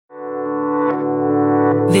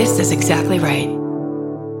This is exactly right.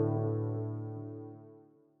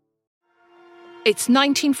 It's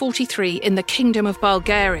 1943 in the Kingdom of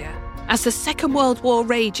Bulgaria. As the Second World War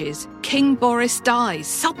rages, King Boris dies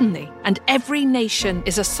suddenly, and every nation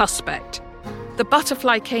is a suspect. The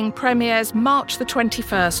Butterfly King premieres March the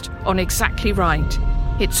 21st on Exactly Right.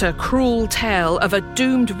 It's a cruel tale of a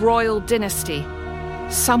doomed royal dynasty.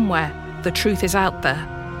 Somewhere, the truth is out there.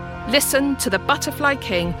 Listen to The Butterfly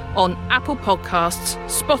King on Apple Podcasts,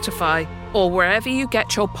 Spotify, or wherever you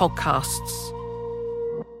get your podcasts.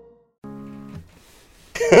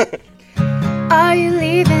 Are you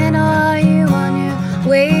leaving or are you on your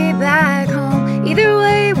way back home? Either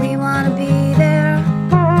way, we want to be there.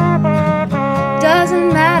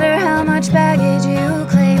 Doesn't matter how much baggage you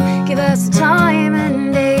claim. Give us a time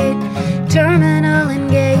and date, terminal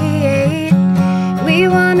and gate. We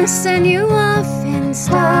want to send you off in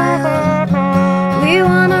style. We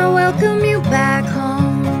want to welcome you back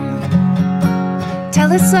home.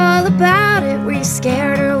 Tell us all about it. Were you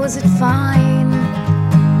scared or was it fine?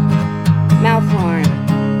 Mouth horn.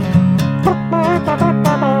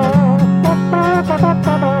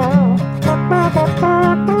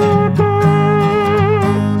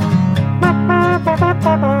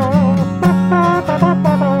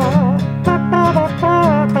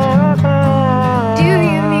 Do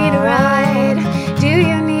you need a ride? Do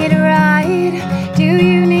you need a ride? Do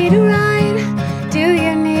you need a ride? Do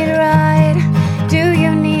you need a ride? Do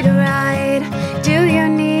you need a ride? Do you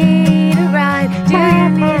need a ride? Do you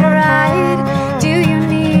need a ride? Do you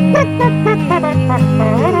need a ride?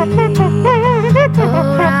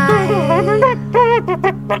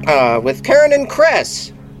 With Karen and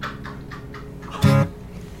Chris.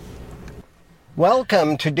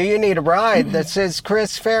 Welcome to Do You Need a Ride? This is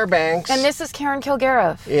Chris Fairbanks. And this is Karen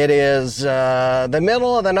Kilgariff. It is the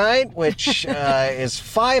middle of the night, which is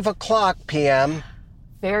 5 o'clock p.m.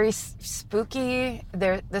 Very spooky.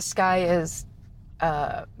 The sky is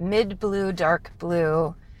mid-blue, dark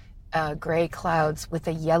blue, gray clouds with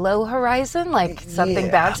a yellow horizon, like something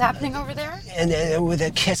bad's happening over there. And with a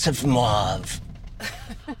kiss of mauve.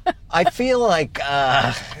 I feel like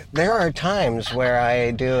there are times where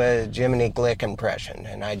I do a Jiminy Glick impression,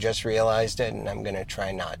 and I just realized it, and I'm going to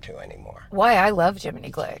try not to anymore. Why? I love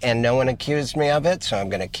Jiminy Glick. And no one accused me of it, so I'm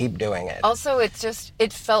going to keep doing it. Also,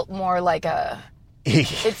 it felt more like it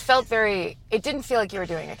didn't feel like you were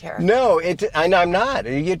doing a character. No, I'm not.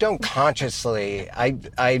 You don't consciously.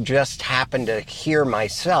 I just happen to hear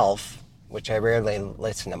myself, which I rarely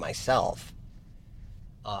listen to myself.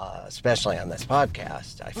 Especially on this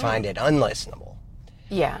podcast. I find it unlistenable.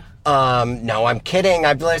 Yeah. No, I'm kidding.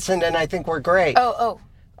 I've listened and I think we're great. Oh.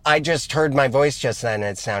 I just heard my voice just then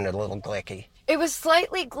and it sounded a little glicky. It was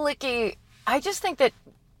slightly glicky. I just think that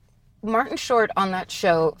Martin Short on that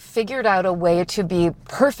show figured out a way to be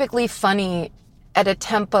perfectly funny at a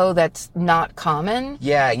tempo that's not common.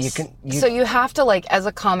 Yeah, So you have to, like, as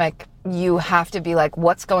a comic, you have to be like,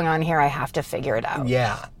 what's going on here? I have to figure it out.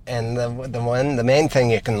 Yeah. And the main thing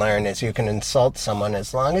you can learn is you can insult someone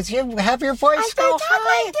as long as you have your voice go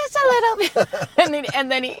high. Like this a little bit.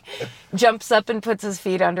 and then he jumps up and puts his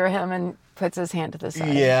feet under him and puts his hand to the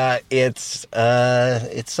side. Yeah, it's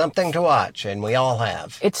something to watch, and we all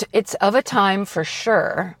have. It's of a time for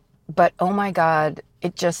sure, but oh my God, I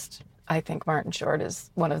think Martin Short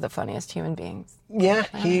is one of the funniest human beings. Yeah,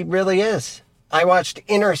 he really is. I watched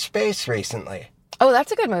Inner Space recently. Oh,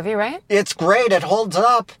 that's a good movie, right? It's great. It holds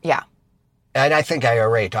up. Yeah. And I think I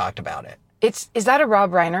already talked about it. Is that a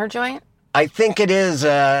Rob Reiner joint? I think it is.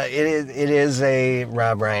 It is a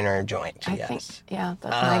Rob Reiner joint. Yes. Yeah,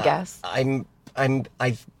 that's my guess. I'm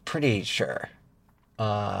pretty sure.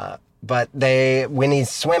 But when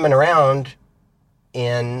he's swimming around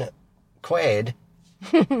in Quaid,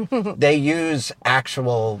 they use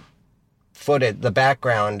actual footage. The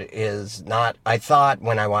background is not, I thought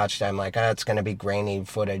when I watched it, I'm like, it's going to be grainy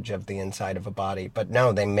footage of the inside of a body. But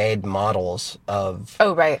no, they made models of,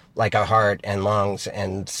 like a heart and lungs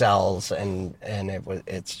and cells, and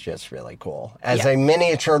it's just really cool. As a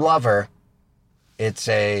miniature lover, it's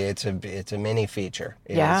a mini feature.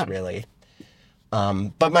 It is really.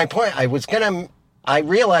 But my point, I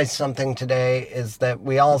realized something today is that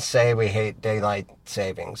we all say we hate daylight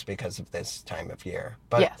savings because of this time of year.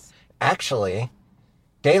 But actually,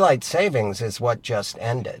 daylight savings is what just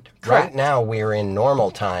ended. Correct. Right now, we're in normal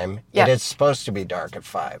time. Yes. It is supposed to be dark at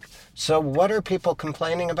 5. So what are people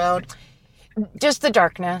complaining about? Just the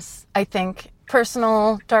darkness, I think.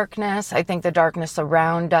 Personal darkness. I think the darkness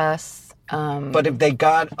around us. But if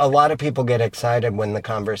a lot of people get excited when the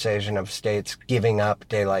conversation of states giving up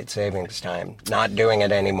daylight savings time, not doing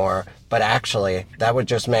it anymore. But actually, that would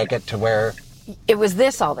just make it to where It was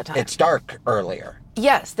this all the time. It's dark earlier.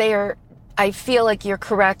 Yes, they are. I feel like you're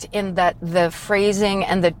correct in that the phrasing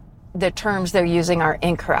and the terms they're using are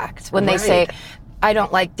incorrect. When they say, I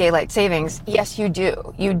don't like daylight savings, yes, you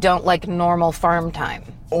do. You don't like normal farm time.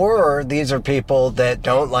 Or these are people that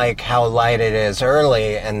don't like how light it is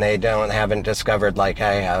early and they haven't discovered, like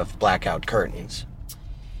I have, blackout curtains.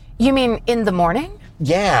 You mean in the morning?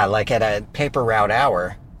 Yeah, like at a paper route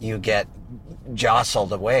hour, you get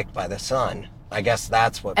jostled awake by the sun. I guess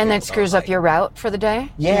that's what. And that screws up your route for the day?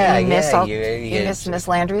 Yeah, you miss you miss Miss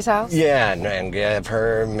Landry's house? Yeah, and give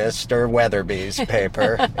her Mr. Weatherby's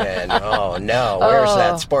paper. And oh no, where's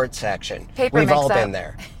that sports section? Paper We've all mix-up. been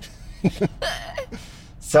there.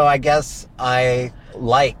 So I guess I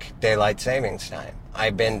like daylight savings time.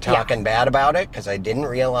 I've been talking bad about it because I didn't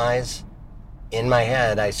realize in my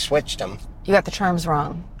head I switched them. You got the terms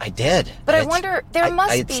wrong. I did. But I wonder, there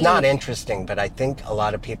must be... It's not interesting, but I think a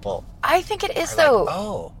lot of people... I think it is, are though. like,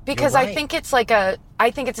 oh, because you're I right.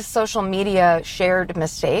 think it's a social media shared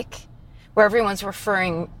mistake where everyone's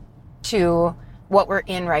referring to what we're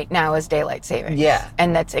in right now as daylight savings. Yeah.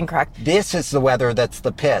 And that's incorrect. This is the weather that's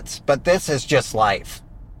the pits, but this is just life.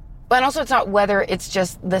 But also it's not weather, it's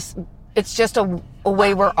just this... It's just a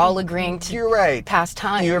way we're all agreeing to You're right. pass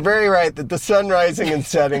time. You're very right that the sun rising and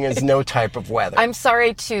setting is no type of weather. I'm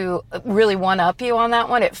sorry to really one-up you on that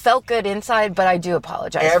one. It felt good inside, but I do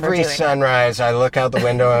apologize for Every doing it. sunrise, I look out the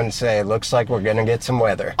window and say, looks like we're going to get some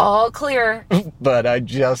weather. All clear. But I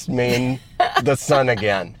just mean the sun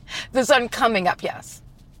again. The sun coming up, yes.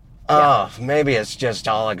 Oh, maybe it's just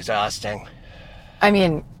all exhausting. I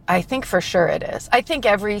mean, I think for sure it is. I think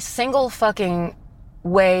every single fucking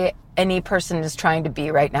way any person is trying to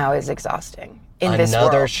be right now is exhausting in this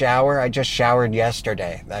Another world. shower? I just showered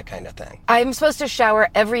yesterday, that kind of thing. I'm supposed to shower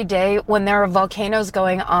every day when there are volcanoes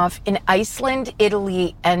going off in Iceland,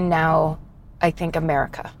 Italy, and now, I think,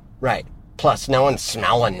 America. Right. Plus, no one's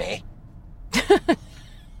smelling me.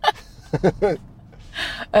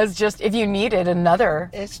 As just, if you needed another...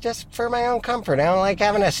 It's just for my own comfort. I don't like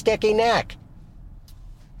having a sticky neck.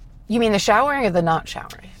 You mean the showering or the not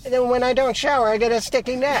showering? And then when I don't shower, I get a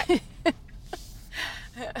sticky neck.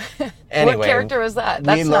 Anyway, What character was that?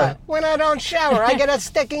 That's not... When I don't shower, I get a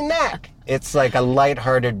sticky neck. It's like a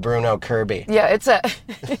lighthearted Bruno Kirby. Yeah, it's a...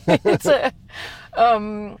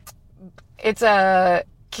 it's a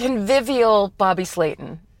convivial Bobby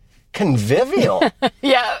Slayton. Convivial?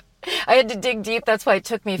 Yeah, I had to dig deep. That's why it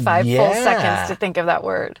took me 5 full seconds to think of that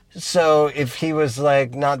word. So if he was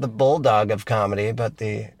like not the bulldog of comedy, but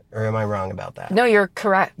or am I wrong about that? No, you're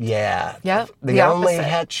correct. Yeah. Yeah, The the only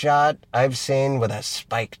opposite. headshot I've seen with a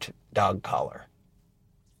spiked dog collar.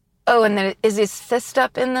 Oh, and then is his fist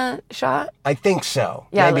up in the shot? I think so.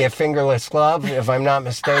 Yeah, Maybe like- a fingerless glove, if I'm not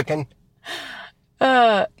mistaken.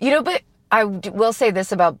 But I will say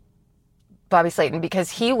this about Bobby Slayton,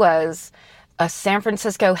 because he was a San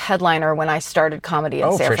Francisco headliner when I started comedy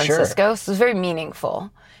in San for sure. Francisco. So it was very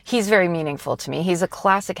meaningful. He's very meaningful to me. He's a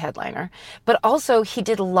classic headliner. But also he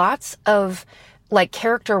did lots of like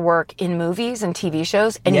character work in movies and TV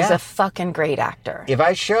shows, and he's Yeah. a fucking great actor. If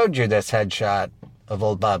I showed you this headshot of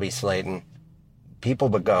old Bobby Slayton, people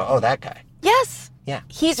would go, oh, that guy. Yes. Yeah.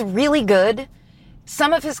 He's really good.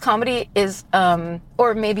 Some of his comedy is,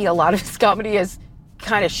 or maybe a lot of his comedy is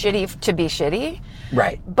kind of shitty to be shitty.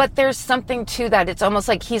 Right. But there's something to that. It's almost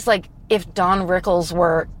like he's like if Don Rickles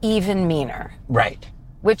were even meaner, Right.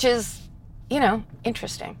 which is,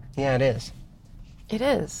 interesting. Yeah, it is. It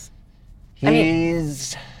is.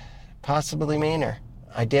 He's possibly meaner.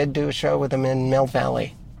 I did do a show with him in Mill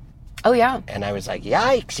Valley, Oh, yeah. and I was like,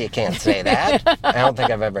 yikes, you can't say that. I don't think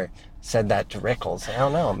I've ever said that to Rickles. I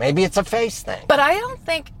don't know. Maybe it's a face thing. But I don't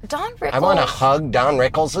think Don Rickles... I want to hug Don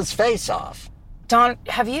Rickles' face off.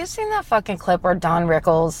 Have you seen that fucking clip where Don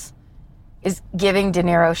Rickles is giving De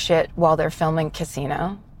Niro shit while they're filming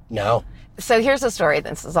Casino? No. So here's the story.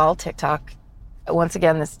 This is all TikTok. Once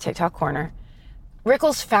again, this is TikTok corner.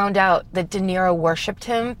 Rickles found out that De Niro worshipped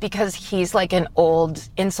him because he's like an old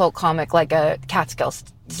insult comic, like a Catskill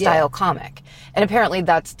style comic. And apparently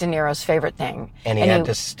that's De Niro's favorite thing. And he had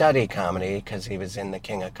to study comedy because he was in The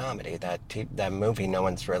King of Comedy. That movie no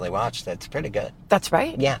one's really watched. That's pretty good. That's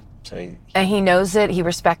right. Yeah. So And he knows it. He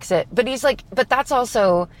respects it. But he's like, but that's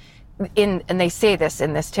also and they say this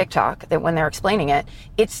in this TikTok that when they're explaining it,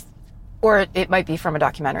 or it might be from a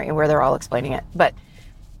documentary where they're all explaining it, but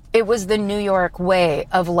it was the New York way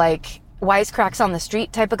of like wisecracks on the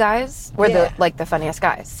street type of guys were the funniest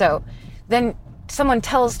guys. So then someone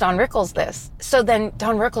tells Don Rickles this. So then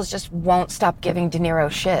Don Rickles just won't stop giving De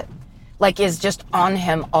Niro shit. like is just on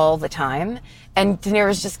him all the time. And De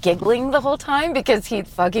Niro's just giggling the whole time because he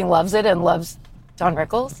fucking loves it and loves Don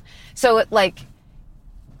Rickles. So like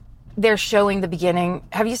they're showing the beginning.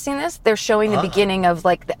 Have you seen this? They're showing the beginning of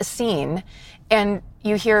like the scene, and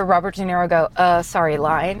you hear Robert De Niro go, sorry,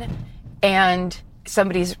 line. And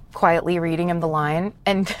somebody's quietly reading him the line,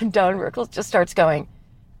 and Don Rickles just starts going,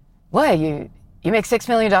 what, you make $6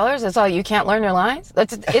 million? That's all, you can't learn your lines?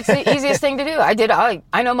 It's the easiest thing to do.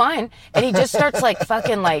 I know mine. And he just starts like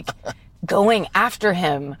fucking like going after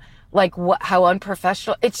him. Like how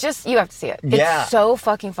unprofessional. It's just, you have to see it. It's so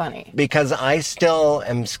fucking funny. Because I still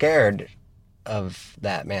am scared of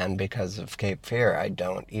that man because of Cape Fear. I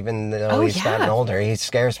don't, even though he's gotten older, he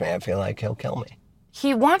scares me. I feel like he'll kill me.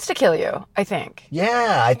 He wants to kill you, I think.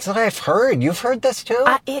 Yeah, it's what I've heard. You've heard this too?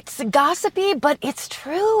 It's gossipy, but it's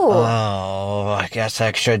true. Oh, I guess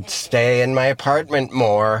I should stay in my apartment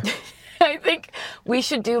more. I think we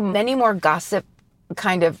should do many more gossip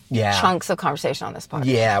kind of chunks of conversation on this podcast.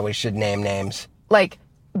 Yeah, we should name names. Like,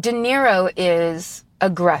 De Niro is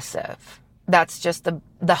aggressive. That's just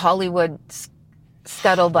the Hollywood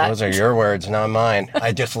scuttlebutt. Those are your words, not mine.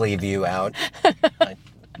 I just leave you out.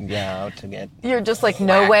 Out to get You're just like,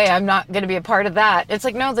 no way, I'm not going to be a part of that. It's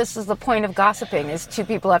like, no, this is the point of gossiping, is two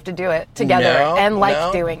people have to do it together and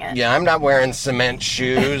like doing it. Yeah, I'm not wearing cement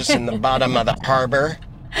shoes in the bottom of the harbor.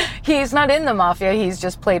 He's not in the mafia, he's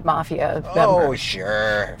just played mafia member. Oh,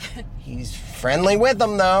 sure. He's friendly with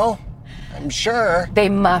them, though. I'm sure. They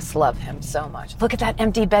must love him so much. Look at that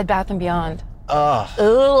empty Bed Bath & Beyond. Oh.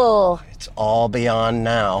 Ugh. It's all beyond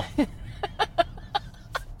now.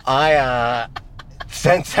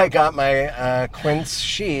 Since I got my Quince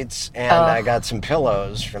sheets and I got some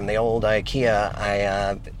pillows from the old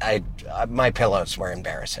IKEA, my pillows were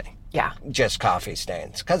embarrassing. Yeah. Just coffee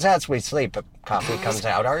stains. Because as we sleep, coffee comes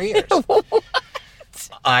out our ears.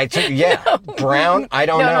 Brown, I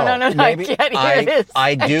don't know. No, Maybe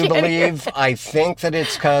I do believe, I think that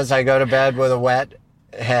it's because I go to bed with a wet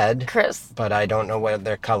head. Chris. But I don't know where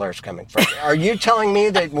their color's coming from. Are you telling me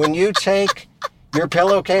that when you take your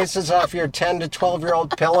pillowcases off your 10 to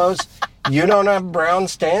 12-year-old pillows, you don't have brown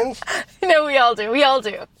stains? No, we all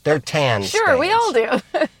do. They're tan Sure, stains. we all do.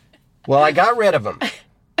 Well, I got rid of them.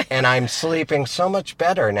 And I'm sleeping so much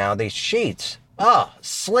better now. These sheets. Oh,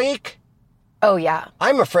 sleek. Oh, yeah.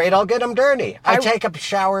 I'm afraid I'll get them dirty. I take a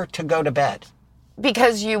shower to go to bed.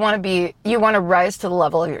 Because you want to rise to the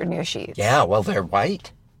level of your new sheets. Yeah, well, they're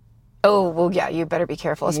white. Oh, well, yeah, you better be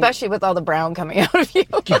careful, especially with all the brown coming out of you.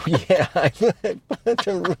 Yeah.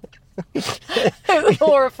 It's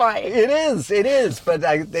horrifying. It is. But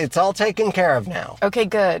it's all taken care of now. Okay,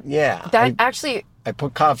 good. Yeah. I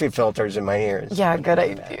put coffee filters in my ears. Yeah, good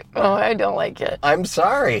idea. Oh, I don't like it. I'm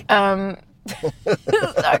sorry. It's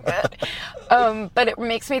not good. But it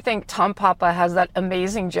makes me think Tom Papa has that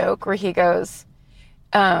amazing joke where he goes,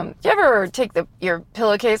 you ever take your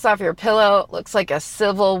pillowcase off your pillow? It looks like a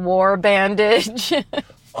Civil War bandage.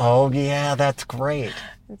 Oh, yeah, that's great.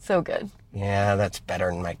 It's so good. Yeah, that's better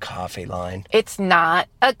than my coffee line. It's not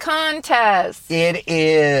a contest. It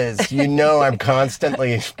is. You know I'm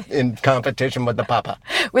constantly in competition with the Papa.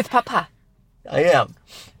 With Papa. I am.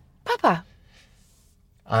 Papa.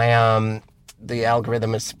 The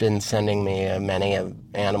algorithm has been sending me many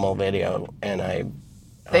animal video, and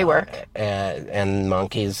they work. And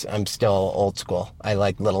monkeys. I'm still old school. I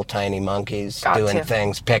like little tiny monkeys doing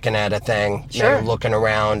things, picking at a thing, looking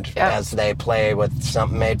around as they play with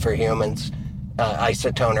something made for humans,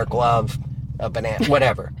 isotoner glove, a banana,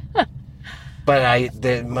 whatever.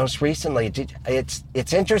 But most recently,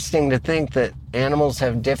 it's interesting to think that animals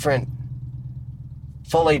have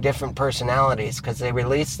fully different personalities, because they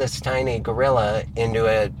released this tiny gorilla into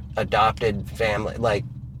an adopted family. Like,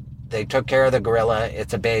 they took care of the gorilla,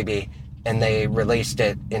 it's a baby, and they released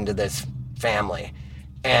it into this family.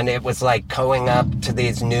 And it was like going up to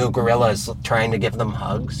these new gorillas trying to give them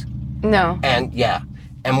hugs. No. And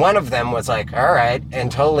and one of them was like, all right,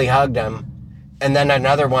 and totally hugged him. And then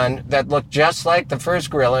another one that looked just like the first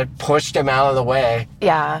gorilla pushed him out of the way.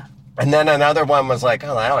 Yeah. And then another one was like,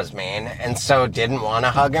 oh, that was mean. And so didn't want to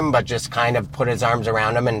hug him, but just kind of put his arms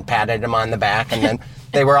around him and patted him on the back. And then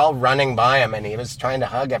they were all running by him, and he was trying to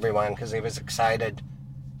hug everyone because he was excited.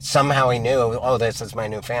 Somehow he knew, oh, this is my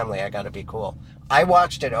new family. I got to be cool. I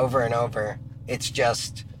watched it over and over. It's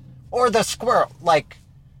just, or the squirrel. Like,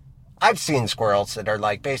 I've seen squirrels that are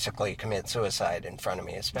like basically commit suicide in front of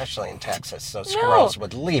me, especially in Texas. So squirrels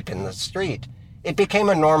would leap in the street. It became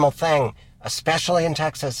a normal thing, especially in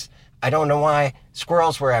Texas. I don't know why.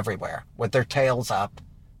 Squirrels were everywhere with their tails up,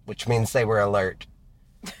 which means they were alert.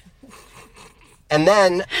 And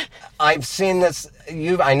then I've seen this.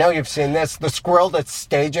 I know you've seen this. The squirrel that's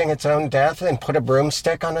staging its own death and put a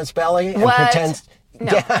broomstick on his belly and What? pretends.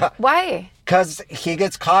 No. Yeah, Why? because he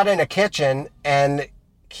gets caught in a kitchen and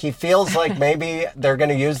he feels like maybe they're going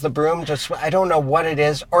to use the broom I don't know what it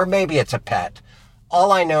is, or maybe it's a pet.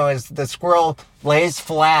 All I know is the squirrel lays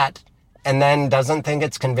flat and then doesn't think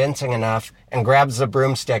it's convincing enough and grabs the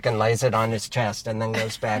broomstick and lays it on his chest and then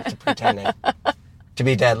goes back to pretending to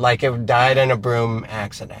be dead, like it died in a broom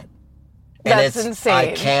accident. And That's insane.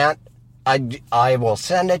 I can't. I will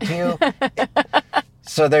send it to you.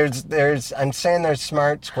 So I'm saying there's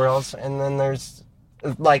smart squirrels, and then there's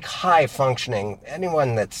like high functioning,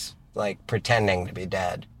 anyone that's like pretending to be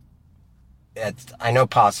dead. I know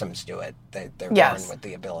possums do it. They're Yes. born with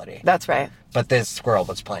the ability. That's right. But this squirrel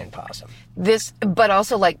was playing possum. But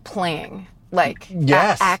also like playing, like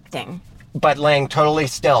Yes. acting. But laying totally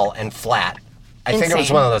still and flat. I think it was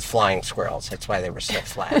Insane. one of those flying squirrels. That's why they were so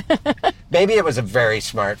flat. Maybe it was a very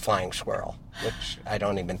smart flying squirrel, which I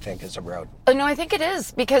don't even think is a rodent. Oh, no, I think it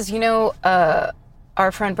is because,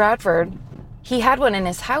 our friend Bradford, he had one in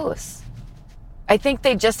his house. I think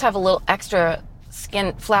they just have a little extra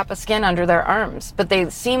flap of skin under their arms, but they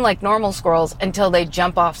seem like normal squirrels until they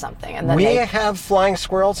jump off something. And then We have flying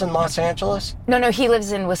squirrels in Los Angeles. No, he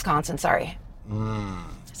lives in Wisconsin. Sorry. Hmm.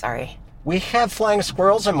 Sorry. We have flying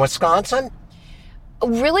squirrels in Wisconsin.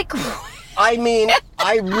 Really cool. I mean,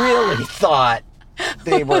 I really thought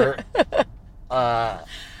they were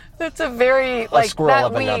That's a very a squirrel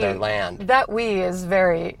of another land. That is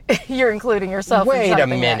very. You're including yourself. in Wait a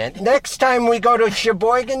something minute. Next time we go to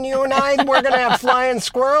Sheboygan, you and I, we're going to have flying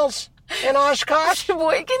squirrels in Oshkosh.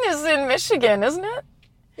 Sheboygan is in Michigan, isn't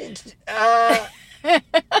it?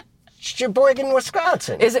 Sheboygan,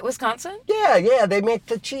 Wisconsin. Is it Wisconsin? Yeah, they make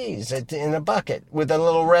the cheese in a bucket with a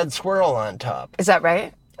little red squirrel on top. Is that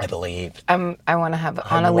right? I believe. I want to have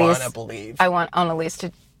I Annalise. want to believe. I want Annalise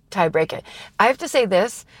to tie break it. I have to say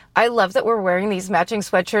this. I love that we're wearing these matching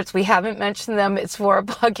sweatshirts. We haven't mentioned them. It's for a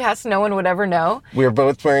podcast no one would ever know. We're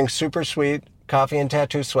both wearing super sweet coffee and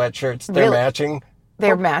tattoo sweatshirts. They're Really? matching.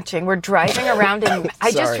 They're matching. We're driving around and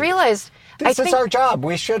I just Sorry. realized This I is think our job.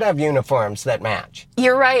 We should have uniforms that match.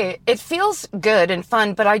 you're right. It feels good and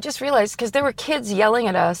fun, but I just realized because there were kids yelling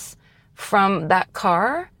at us from that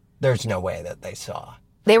car. There's no way that they saw.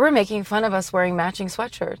 They were making fun of us wearing matching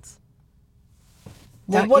sweatshirts.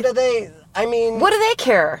 Well, Don't what you- do they? I mean, What do they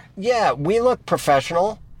care? yeah, we look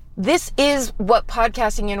professional. This is what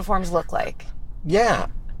podcasting uniforms look like. Yeah.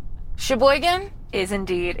 Sheboygan? Is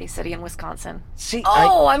indeed a city in Wisconsin. See,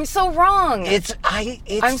 Oh, I'm so wrong. it's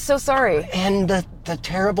I'm so sorry. and the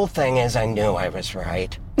terrible thing is I knew I was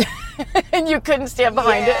right. And you couldn't stand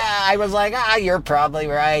behind it. I was like, you're probably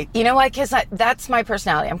right. You know why? Because that's my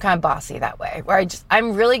personality. I'm kind of bossy that way, where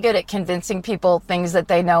I'm really good at convincing people things that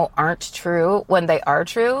they know aren't true when they are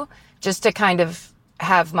true, just to kind of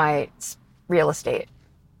have my real estate.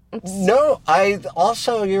 No,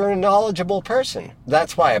 you're a knowledgeable person.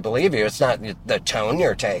 That's why I believe you. It's not the tone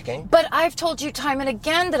you're taking. But I've told you time and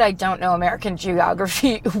again that I don't know American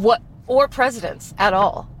geography or presidents at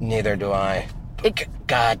all. Neither do I.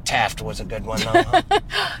 God, Taft was a good one, though. Huh?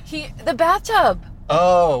 The bathtub.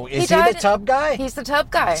 Oh, is he the died- tub guy? He's the tub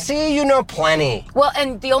guy. See, you know plenty. Well,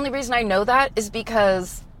 and the only reason I know that is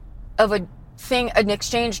because of an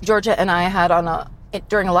exchange Georgia and I had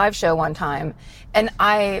during a live show one time, and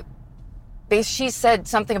she said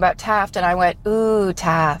something about Taft, and I went, "Ooh,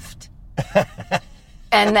 Taft,"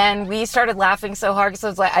 and then we started laughing so hard because I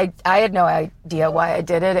was like, I had no idea why I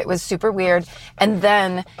did it. It was super weird, and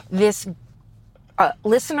then this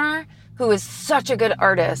listener who is such a good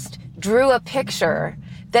artist drew a picture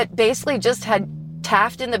that basically just had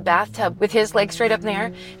Taft in the bathtub with his legs straight up in the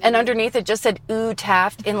air, and underneath it just said "Ooh,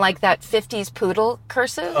 Taft" in like that 50s poodle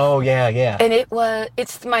cursive. Oh, yeah. And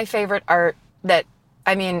it's my favorite art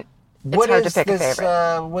it's hard to pick a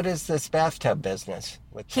favorite. What is this bathtub business?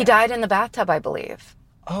 He died in the bathtub, I believe.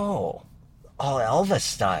 Oh, all Elvis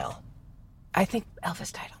style. I think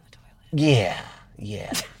Elvis died on the toilet.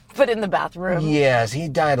 Yeah. But in the bathroom. Yes, he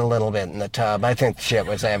died a little bit in the tub. I think shit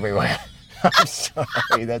was everywhere. I'm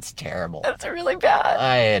sorry, that's terrible. That's really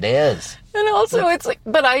bad. It is. And also it's like,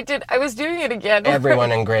 but I was doing it again.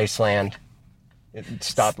 Everyone in Graceland,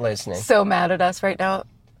 stop listening. So mad at us right now.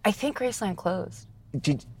 I think Graceland closed.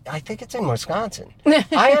 I think it's in Wisconsin.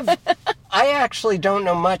 I actually don't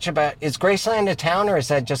know much about, is Graceland a town, or is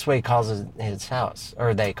that just what he calls his house,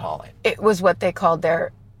 or they call it? It was what they called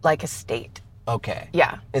their, estate. Okay.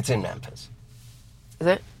 Yeah. It's in Memphis. Is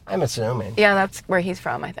it? I'm assuming. Yeah, that's where he's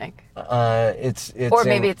from, I think. It's Or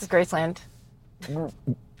maybe it's Graceland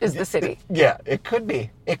is the city. Yeah, it could be.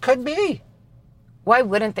 It could be. Why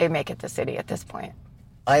wouldn't they make it the city at this point?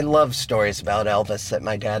 I love stories about Elvis that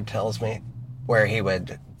my dad tells me, where he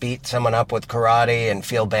would beat someone up with karate and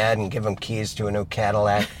feel bad and give them keys to a new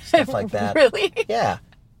Cadillac, stuff like that. Really? Yeah.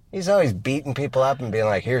 He's always beating people up and being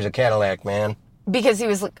like, here's a Cadillac, man. Because he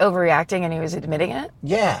was overreacting and he was admitting it?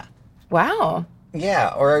 Yeah. Wow. Yeah,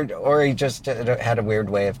 or he just had a weird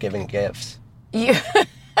way of giving gifts.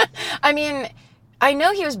 I mean, I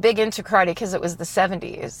know he was big into karate because it was the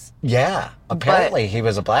 70s. Yeah, apparently he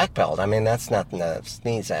was a black belt. I mean, that's nothing to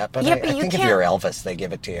sneeze at. But Yeah, I but you think if can't- you're Elvis, they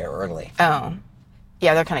give it to you early. Oh.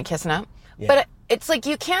 Yeah, they're kind of kissing up. Yeah. But it's like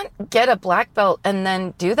you can't get a black belt and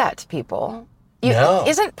then do that to people. No.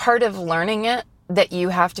 Isn't part of learning it that you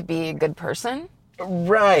have to be a good person?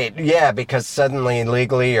 Right, yeah, because suddenly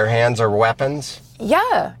legally your hands are weapons. Yeah.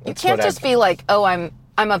 You That's can't what just be like, oh, I'm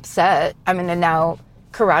upset. I'm going to now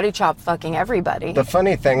karate chop fucking everybody. The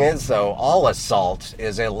funny thing is, though, all assault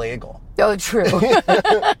is illegal. Oh, true.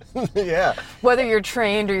 Yeah. Whether you're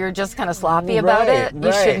trained or you're just kind of sloppy about it,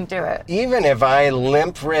 you shouldn't do it. Even if I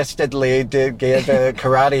limp-wristedly did get a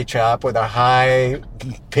karate chop with a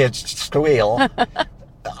high-pitched squeal,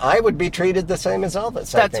 I would be treated the same as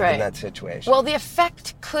Elvis, I That's think, right. in that situation. Well, the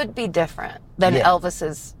effect could be different than Yeah.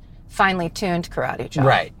 Elvis's finely tuned karate chop.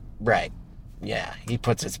 Right. Yeah, he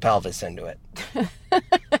puts his pelvis into it.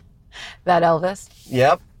 That Elvis.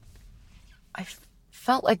 Yep. I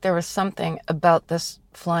felt like there was something about this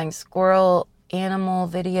flying squirrel animal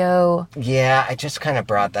video. Yeah, I just kind of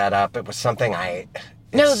brought that up. It was something it's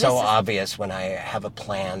No, so this is- obvious when I have a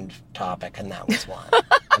planned topic, and that was one.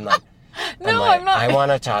 I'm like, No, I'm not. I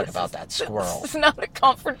want to talk about that squirrel. It's not a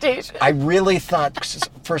confrontation. I really thought,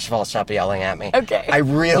 first of all, stop yelling at me. Okay. I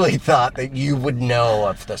really thought that you would know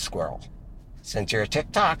of the squirrel, since you're a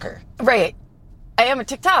TikToker. Right. I am a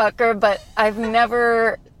TikToker, but I've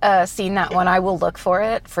never seen that one. I will look for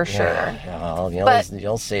it for sure. Yeah, well, But-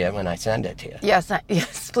 you'll see it when I send it to you. Yes,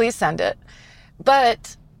 please send it.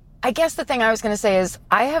 But I guess the thing I was going to say is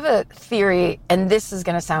I have a theory, and this is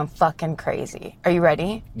going to sound fucking crazy. Are you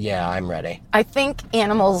ready? Yeah, I'm ready. I think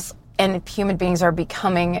animals and human beings are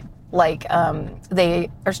becoming like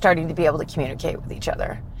they are starting to be able to communicate with each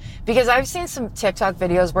other. Because I've seen some TikTok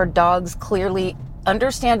videos where dogs clearly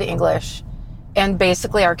understand English and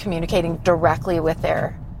basically are communicating directly with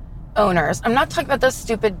their owners. I'm not talking about those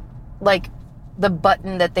stupid, like the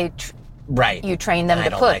button that Right. you train them I to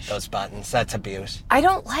don't push. like those buttons. That's abuse. I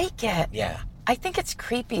don't like it. Yeah. I think it's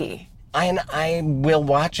creepy. I will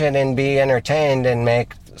watch it and be entertained and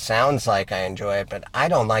make sounds like I enjoy it, but I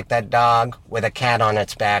don't like that dog with a cat on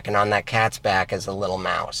its back, and on that cat's back is a little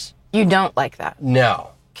mouse. You don't like that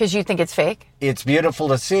No. because you think it's fake? It's beautiful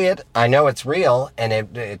to see it. I know it's real, and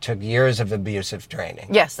it took years of abusive training.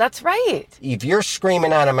 Yes, that's right. If you're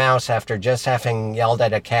screaming at a mouse after just having yelled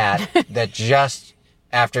at a cat that just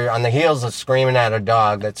after on the heels of screaming at a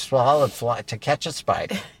dog that swallowed to catch a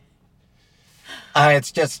spider,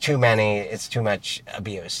 it's just too many. It's too much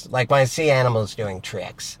abuse. Like when I see animals doing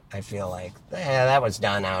tricks, I feel like that was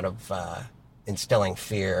done out of instilling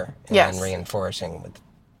fear and Yes. then reinforcing with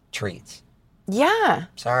treats. Yeah,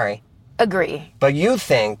 Sorry, agree. but you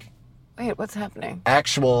think Wait, what's happening?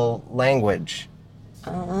 actual language.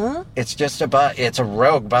 It's just it's a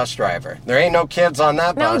rogue bus driver. There ain't no kids on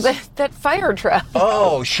that No, bus. that fire truck.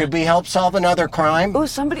 Oh, should we help solve another crime? Oh,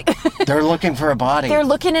 somebody. They're looking for a body. They're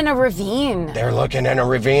looking in a ravine. They're looking in a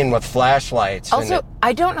ravine with flashlights. and Also,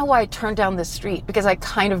 I don't know why I turned down this street because I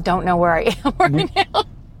kind of don't know where I am right now.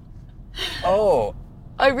 oh,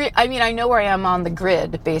 I mean, I know where I am on the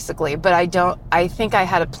grid, basically, but I don't. I think I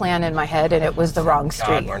had a plan in my head and it was the wrong God,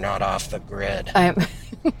 street. we're not off the grid. I'm,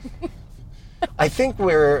 I think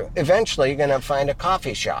we're eventually going to find a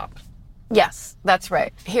coffee shop. yes, that's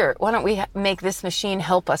right. Here, why don't we make this machine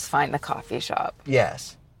help us find the coffee shop?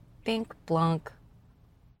 Yes. Bink, blunk.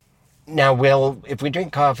 Now, if we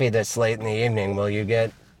drink coffee this late in the evening, will you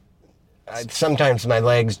get... sometimes my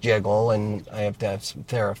legs jiggle and I have to have some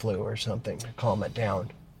Theraflu or something to calm it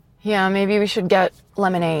down. Yeah, maybe we should get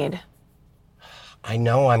lemonade. I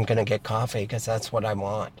know I'm going to get coffee because that's what I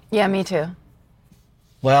want. Yeah, me too.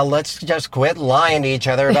 Well, let's just quit lying to each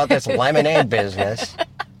other about this lemonade business.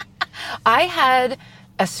 I had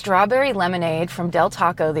a strawberry lemonade from Del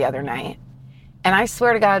Taco the other night, and I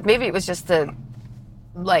swear to God, maybe it was just I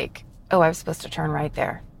was supposed to turn right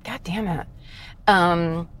there. God damn it.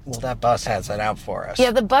 Well, that bus has it out for us.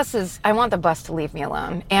 Yeah, I want the bus to leave me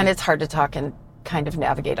alone, and it's hard to talk and kind of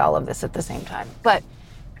navigate all of this at the same time. But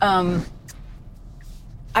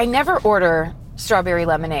I never order strawberry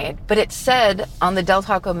lemonade, but it said on the Del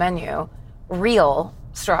Taco menu, real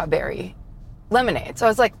strawberry lemonade. So I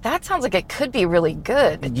was like, that sounds like it could be really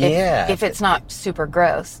good. Yeah. If it's not super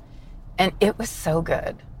gross. And it was so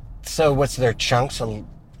good. So what's their chunks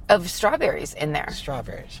Of strawberries in there.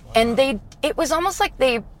 strawberries? Wow. And it was almost like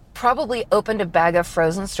they probably opened a bag of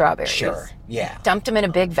frozen strawberries. Sure. Yeah. Dumped them in a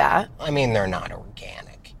big vat. I mean, they're not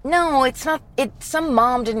organic. No, it's not. Some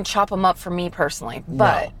mom didn't chop them up for me personally,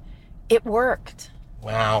 but No. it worked.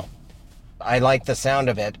 Wow. I like the sound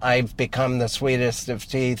of it. I've become the sweetest of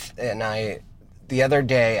teeth, and the other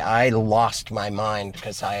day I lost my mind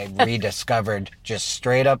because I rediscovered just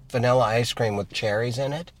straight up vanilla ice cream with cherries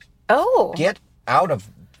in it. Oh. Get out of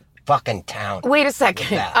fucking town. Wait a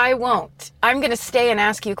second. that. I won't. I'm going to stay and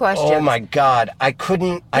ask you questions. Oh my God. I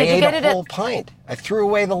couldn't. I Did you ate get a it at- whole pint. I threw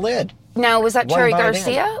away the lid. Now, was that One Cherry bite in.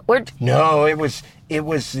 Garcia? Or No, it was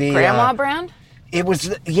the Grandma brand? It was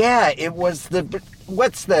the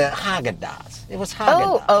what's the Haagen-Dazs? It was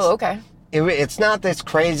Haagen-Dazs. Oh, okay. It's not this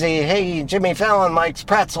crazy, hey, Jimmy Fallon likes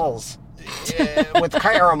pretzels with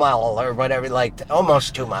caramel or whatever, like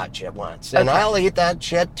almost too much at once. And Okay. I'll eat that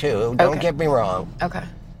shit too, don't Okay. get me wrong. Okay.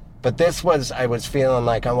 But I was feeling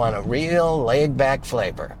like I want a real laid back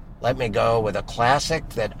flavor. Let me go with a classic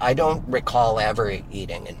that I don't recall ever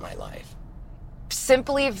eating in my life.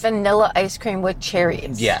 Simply vanilla ice cream with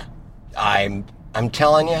cherries. Yeah, I'm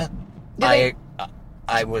telling you, they-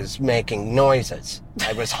 I was making noises.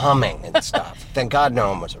 I was humming and stuff. Thank God no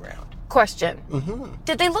one was around. Question. Mm-hmm.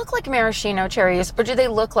 Did they look like maraschino cherries or did they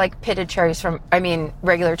look like pitted cherries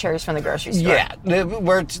regular cherries from the grocery store? Yeah,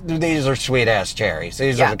 these are sweet ass cherries.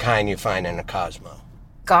 These Yeah. are the kind you find in a Cosmo.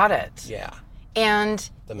 Got it. Yeah, And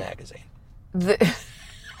the magazine.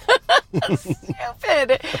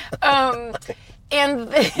 stupid. And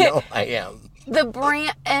No, I am. the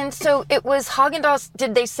brand, and so it was Haagen-Dazs.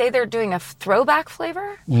 Did they say they're doing a throwback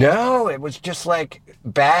flavor? No, it was just like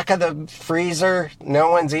back of the freezer. No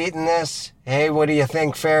one's eating this. Hey, what do you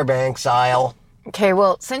think, Fairbanks aisle? Okay,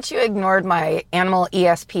 well, since you ignored my animal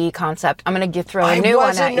ESP concept, I'm going to throw a new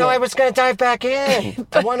one at you. I was going to dive back in.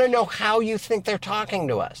 I want to know how you think they're talking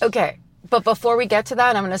to us. Okay, but before we get to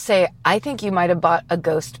that, I'm going to say I think you might have bought a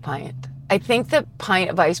ghost pint. I think the pint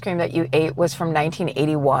of ice cream that you ate was from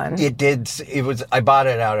 1981. It did. It was. I bought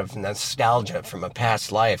it out of nostalgia from a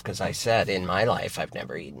past life because I said in my life I've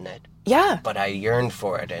never eaten it, Yeah. but I yearned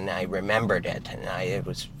for it and I remembered it, and it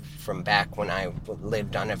was from back when I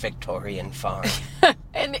lived on a Victorian farm.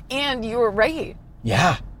 And you were right.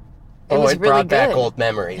 Yeah. It was it really brought back good. old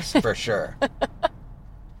memories for sure.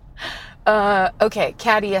 Okay,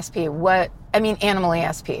 cat ESP. Animal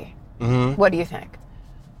ESP. Mm-hmm. What do you think?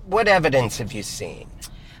 What evidence have you seen?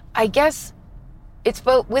 I guess it's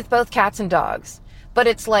with both cats and dogs, but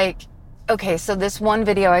it's like, okay, so this one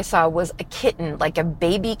video I saw was a kitten, like a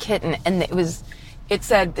baby kitten, and it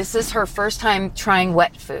said, this is her first time trying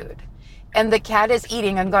wet food. And the cat is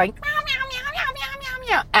eating and going, meow, meow, meow, meow, meow, meow,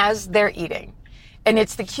 meow, as they're eating. And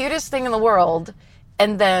it's the cutest thing in the world.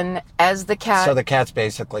 And then as the cat... So the cat's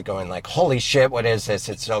basically going like, holy shit, what is this?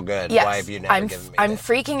 It's so good. Yes, Why have you never given me I'm this?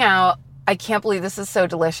 freaking out. I can't believe this is so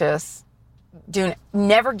delicious.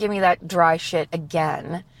 Never give me that dry shit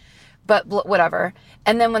again. But whatever.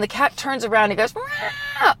 And then when the cat turns around, he goes,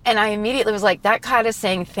 meow, and I immediately was like, that cat is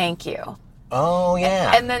saying thank you. Oh,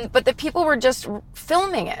 yeah. But the people were just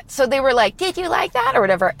filming it. So they were like, did you like that? Or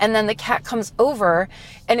whatever. And then the cat comes over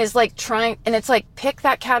and is like and it's like, pick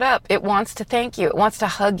that cat up. It wants to thank you. It wants to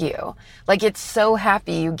hug you. Like, it's so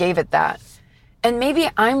happy you gave it that. And maybe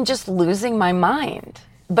I'm just losing my mind.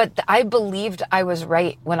 But I believed I was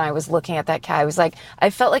right when I was looking at that cat. I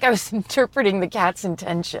felt like I was interpreting the cat's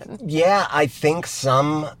intention. Yeah, I think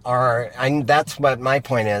some are, that's what my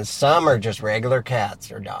point is. Some are just regular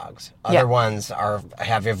cats or dogs. Other Yeah. ones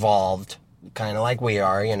have evolved, kind of like we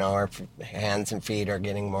are, our hands and feet are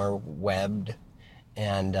getting more webbed,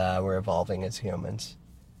 and we're evolving as humans.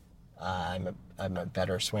 I'm a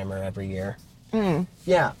better swimmer every year.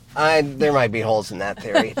 Yeah, there might be holes in that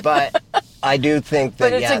theory, but I do think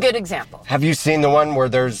that, But it's a good example. Have you seen the one where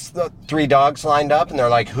there's 3 dogs lined up and they're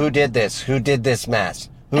like, who did this? Who did this mess?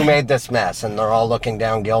 Who made this mess? And they're all looking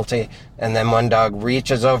down guilty. And then one dog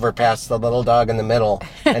reaches over past the little dog in the middle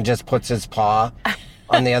and just puts his paw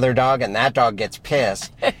on the other dog. And that dog gets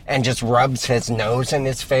pissed and just rubs his nose in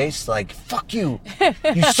his face like, fuck you.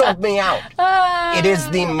 You sold me out. It is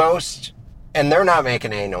the most, and they're not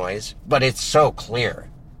making any noise, but it's so clear.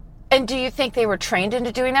 And do you think they were trained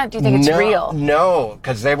into doing that? Do you think it's real? No,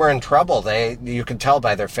 because they were in trouble. You could tell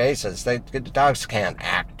by their faces. The dogs can't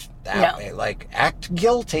act that way. Like, act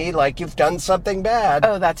guilty, like you've done something bad.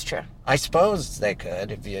 Oh, that's true. I suppose they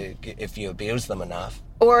could if you abuse them enough.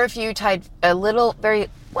 Or if you tied a little,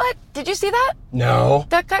 what? Did you see that? No.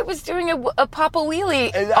 That guy was doing a papa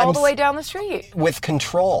wheelie all the way down the street. With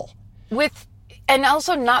control. And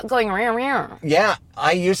also not going rear. Yeah,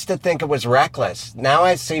 I used to think it was reckless. Now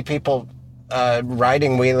I see people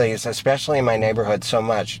riding wheelies, especially in my neighborhood, so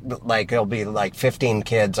much. Like, it'll be like 15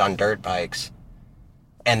 kids on dirt bikes,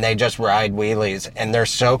 and they just ride wheelies, and they're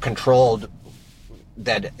so controlled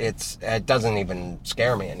that it doesn't even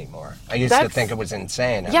scare me anymore. I used to think it was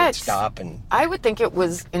insane. I would stop and... I would think it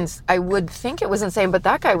was insane, but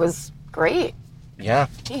that guy was great. Yeah.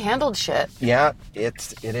 He handled shit. Yeah,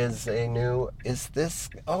 it is a new... Is this...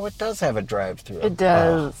 Oh, it does have a drive-through. It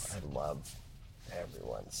does. Oh, I love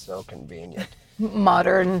everyone. So convenient.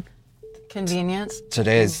 Modern convenience.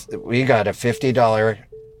 We got a $50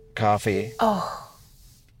 coffee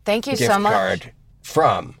Thank you gift so much. card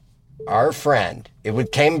from our friend.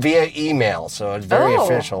 It came via email, so it's very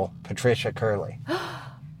official. Patricia Curley.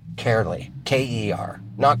 Kerley. K-E-R.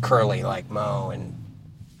 Not Curly like Mo and...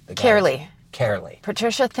 Kerley. Kerley.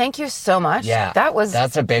 Patricia, thank you so much. Yeah.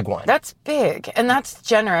 That's a big one. That's big, and that's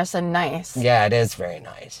generous and nice. Yeah, it is very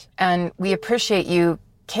nice. And we appreciate you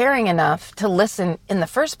caring enough to listen in the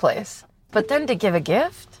first place, but then to give a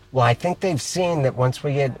gift? Well, I think they've seen that once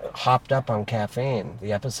we get hopped up on caffeine,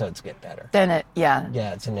 the episodes get better. Then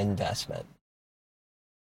Yeah, it's an investment.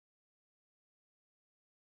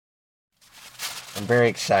 I'm very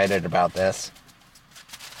excited about this.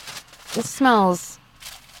 This smells...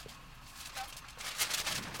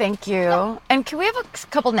 Thank you. And can we have a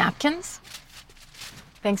couple napkins?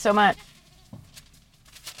 Thanks so much.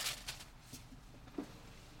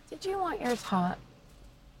 Did you want yours hot?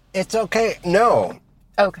 It's okay. No.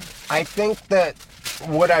 Okay. I think that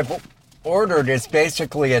what I've ordered is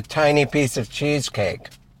basically a tiny piece of cheesecake.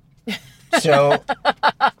 So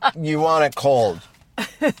you want it cold.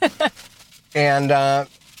 And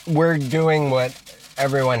we're doing what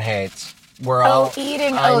everyone hates. We're all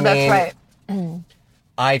eating. That's right.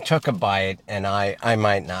 I took a bite, and I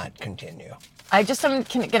might not continue. I just am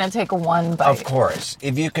going to take one bite. Of course.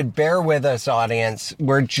 If you could bear with us, audience,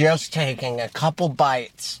 we're just taking a couple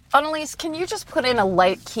bites. Annalise, can you just put in a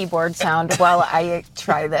light keyboard sound while I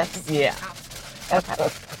try this? Yeah. Okay.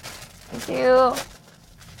 Thank you.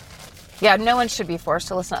 Yeah, no one should be forced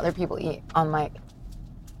to listen to other people eat on mic.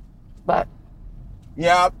 But...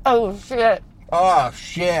 Yep. Oh, shit. Oh,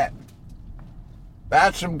 shit.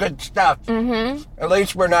 That's some good stuff. Mm-hmm. At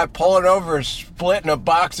least we're not pulling over, splitting a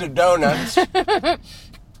box of donuts.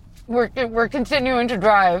 We're continuing to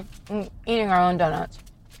drive and eating our own donuts.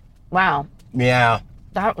 Wow. Yeah.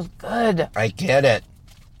 That was good. I get it,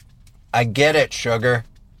 sugar.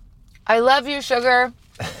 I love you, sugar.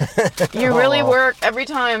 You really work every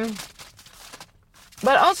time.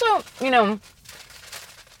 But also,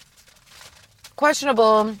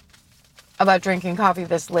 questionable about drinking coffee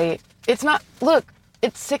this late. It's not, look,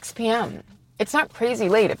 it's 6 p.m. It's not crazy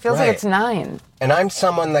late. It feels like it's 9. And I'm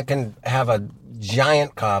someone that can have a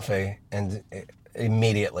giant coffee and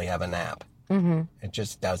immediately have a nap. Mm-hmm. It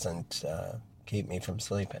just doesn't keep me from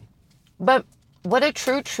sleeping. But what a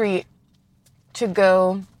true treat to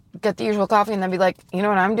go get the usual coffee and then be like, you know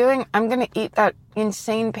what I'm doing? I'm going to eat that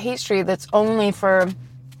insane pastry that's only for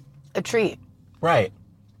a treat. Right.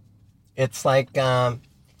 It's like a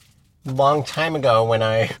long time ago when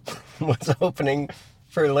I was opening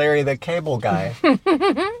for Larry the Cable Guy.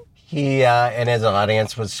 He and his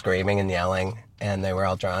audience was screaming and yelling, and they were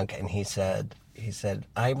all drunk, and he said,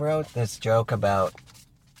 I wrote this joke about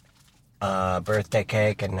birthday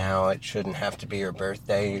cake and how it shouldn't have to be your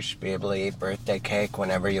birthday. You should be able to eat birthday cake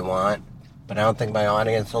whenever you want, but I don't think my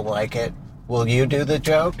audience will like it. Will you do the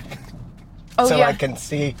joke? So I can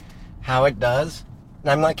see how it does? And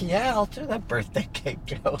I'm like, yeah, I'll do that birthday cake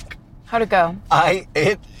joke. How'd it go?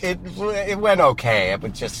 It went okay.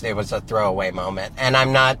 It was a throwaway moment. And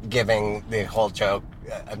I'm not giving the whole joke,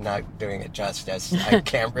 I'm not doing it justice. I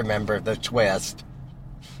can't remember the twist.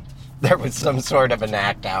 There was some sort of an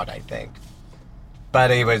act out, I think.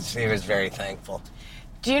 But he was very thankful.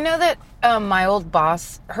 Do you know that my old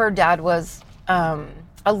boss, her dad was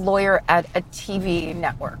a lawyer at a TV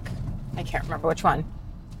network? I can't remember which one.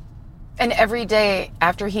 And every day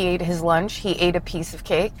after he ate his lunch, he ate a piece of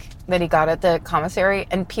cake that he got at the commissary,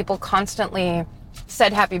 and people constantly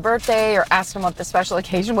said happy birthday or asked him what the special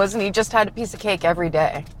occasion was, and he just had a piece of cake every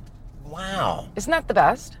day. Wow. Isn't that the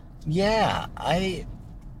best? Yeah, I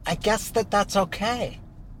guess that's okay.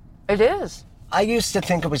 It is. I used to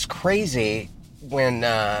think it was crazy when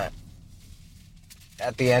at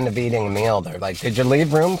the end of eating a meal, they're like, did you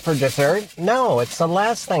leave room for dessert? No, it's the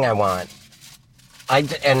last thing I want.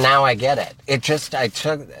 And now I get it.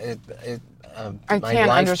 I my can't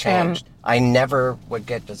life understand. changed. I never would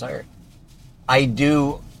get dessert. I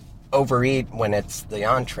do overeat when it's the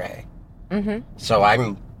entree. Mm-hmm. So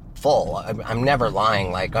I'm full. I'm never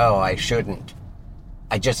lying like, oh, I shouldn't.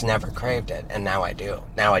 I just never craved it, and now I do.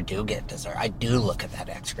 Now I do get dessert. I do look at that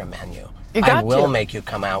extra menu. I will make you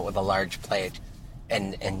come out with a large plate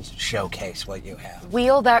and showcase what you have.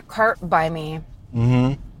 Wheel that cart by me.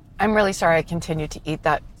 Mm-hmm. I'm really sorry I continued to eat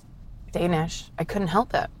that Danish. I couldn't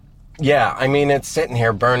help it. Yeah, I mean, it's sitting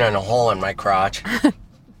here burning a hole in my crotch.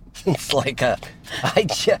 It's like I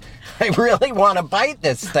really want to bite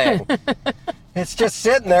this thing. It's just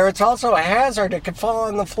sitting there. It's also a hazard. It could fall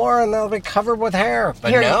on the floor and they'll be covered with hair.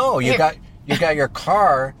 But you got your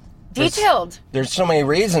car detailed. There's so many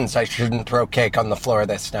reasons I shouldn't throw cake on the floor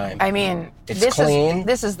this time. I mean, it's clean.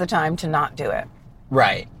 This is the time to not do it.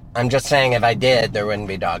 Right. I'm just saying if I did, there wouldn't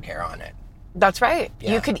be dog hair on it. That's right.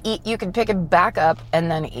 Yeah. You could pick it back up and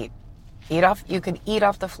then eat off. You could eat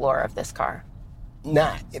off the floor of this car.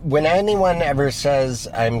 Nah, when anyone ever says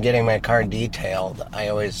I'm getting my car detailed, I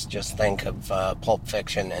always just think of Pulp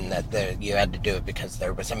Fiction and that you had to do it because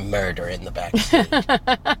there was a murder in the back seat.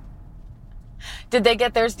 Did they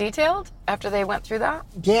get theirs detailed after they went through that?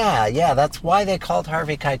 Yeah, that's why they called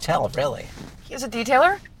Harvey Keitel, really. He was a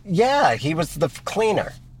detailer? Yeah, he was the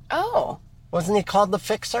cleaner. Oh. Wasn't he called the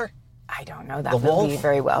fixer? I don't know that The movie Wolf?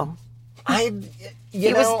 very well. He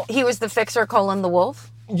was the fixer, the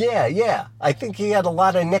wolf? Yeah. I think he had a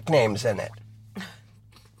lot of nicknames in it.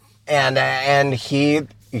 And he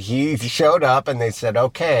showed up and they said,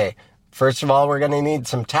 okay, first of all, we're going to need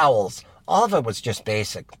some towels. All of it was just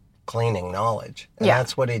basic cleaning knowledge. And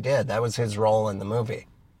that's what he did. That was his role in the movie.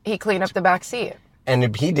 He cleaned up the back seat.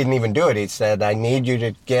 And he didn't even do it. He said, I need you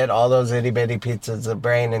to get all those itty-bitty pieces of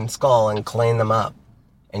brain and skull and clean them up.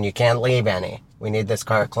 And you can't leave any. We need this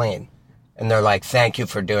car clean. And they're like, thank you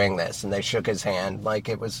for doing this. And they shook his hand like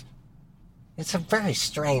it's a very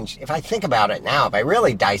strange, if I think about it now, if I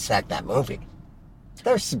really dissect that movie,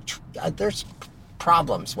 there's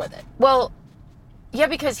problems with it. Well, yeah,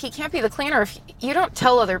 because he can't be the cleaner if you don't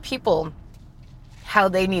tell other people how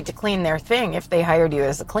they need to clean their thing if they hired you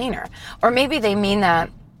as a cleaner. Or maybe they mean that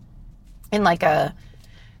in like a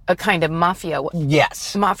kind of mafia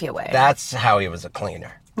way. That's how he was a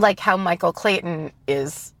cleaner. Like how Michael Clayton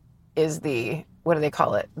is the, what do they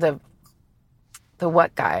call it? The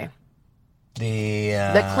what guy?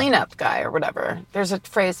 The cleanup guy or whatever. There's a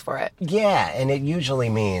phrase for it. Yeah, and it usually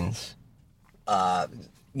means,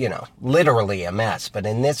 literally a mess. But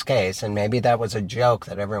in this case, and maybe that was a joke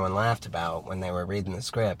that everyone laughed about when they were reading the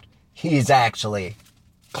script, he's actually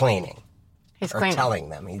cleaning. He's or cleaning. Telling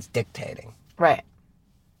them. He's dictating. Right.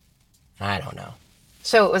 I don't know.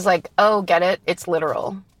 So it was like, oh, get it? It's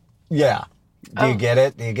literal. Yeah. Do you get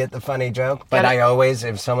it? Do you get the funny joke? But I always,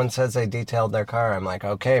 if someone says they detailed their car, I'm like,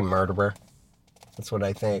 okay, murderer. That's what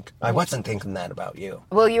I think. I wasn't thinking that about you.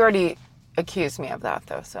 Well, you already accused me of that,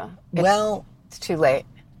 though, so it's too late.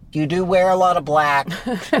 You do wear a lot of black.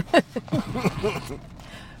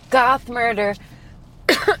 Goth murder.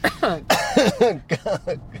 Now's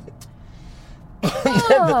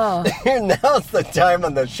the time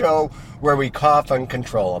on the show where we cough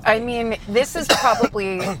uncontrollably. I mean, this is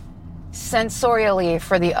probably sensorially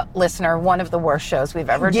for the listener one of the worst shows we've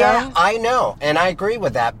ever done. Yeah, I know, and I agree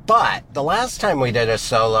with that. But the last time we did a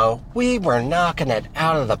solo, we were knocking it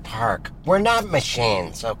out of the park. We're not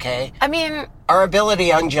machines, okay? I mean, our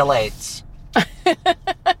ability undulates.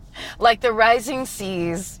 Like the rising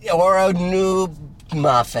seas. Or a new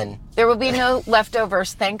muffin. There will be no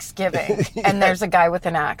leftovers Thanksgiving. And there's a guy with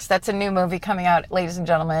an axe. That's a new movie coming out, ladies and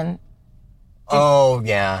gentlemen. Oh,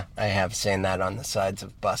 yeah. I have seen that on the sides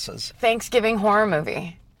of buses. Thanksgiving horror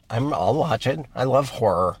movie. I'll watch it. I love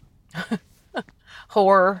horror.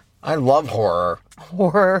 Horror. I love horror.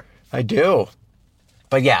 Horror. I do.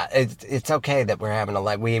 But yeah, it's okay that we're having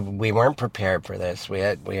we weren't prepared for this. We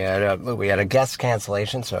had a guest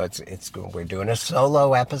cancellation, so we're doing a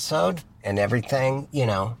solo episode and everything,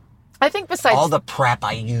 I think besides all the prep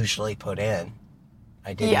I usually put in,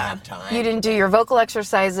 I didn't have time. You didn't do your vocal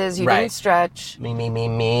exercises, you didn't stretch.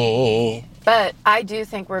 Me. But I do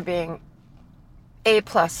think we're being A+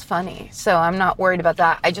 funny, so I'm not worried about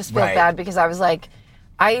that. I just feel bad because I was like,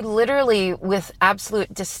 I literally, with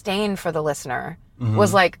absolute disdain for the listener,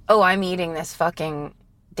 was like, oh, I'm eating this fucking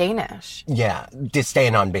Danish. Yeah,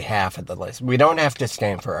 disdain on behalf of the listener. We don't have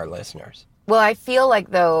disdain for our listeners. Well, I feel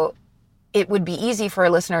like, though, it would be easy for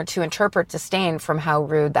a listener to interpret disdain from how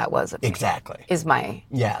rude that was of me. Exactly.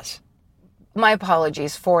 Yes. My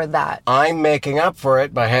apologies for that. I'm making up for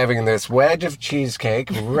it by having this wedge of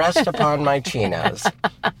cheesecake rest upon my chinos.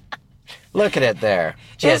 Look at it there.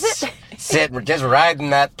 Just just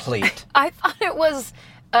riding that pleat. I thought it was,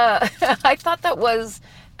 I thought that was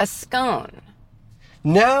a scone.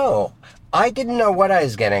 No, I didn't know what I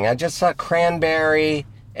was getting. I just saw cranberry,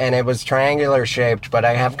 and it was triangular shaped, but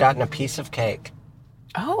I have gotten a piece of cake.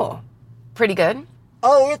 Oh, pretty good.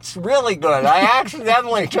 Oh, it's really good. I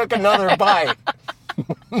accidentally took another bite.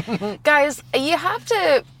 Guys, you have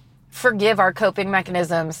to forgive our coping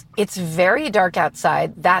mechanisms. It's very dark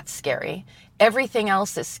outside. That's scary. Everything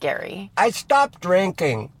else is scary. I stopped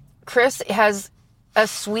drinking. Chris has a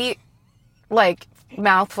sweet,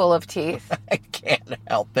 mouthful of teeth. I can't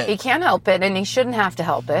help it. He can't help it, and he shouldn't have to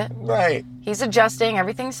help it. Right. He's adjusting.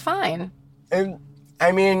 Everything's fine. And,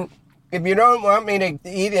 I mean, if you don't want me to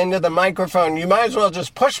eat into the microphone, you might as well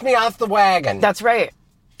just push me off the wagon. That's right.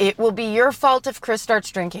 It will be your fault if Chris starts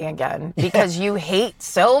drinking again because you hate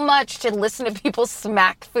so much to listen to people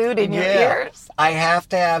smack food in your ears. I have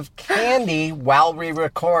to have candy while we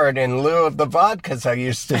record in lieu of the vodkas I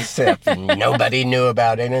used to sip. Nobody knew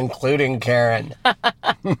about it, including Karen.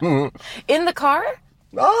 In the car?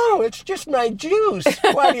 Oh, it's just my juice.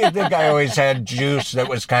 Why do you think I always had juice that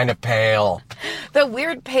was kind of pale? The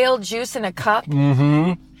weird pale juice in a cup?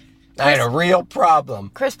 Mm-hmm. I had a real problem.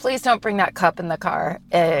 Chris, please don't bring that cup in the car.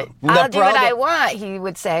 I'll do what I want, he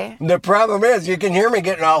would say. The problem is you can hear me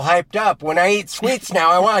getting all hyped up. When I eat sweets now,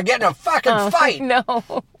 I want to get in a fucking fight. No.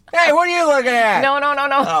 Hey, what are you looking at? No.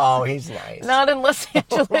 Oh, he's nice. Not in Los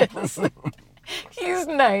Angeles. He's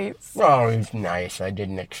nice. Oh, he's nice. I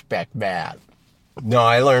didn't expect that. No,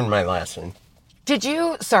 I learned my lesson. Did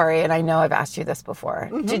you, sorry, and I know I've asked you this before,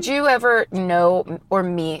 did you ever know or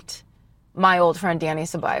meet my old friend Danny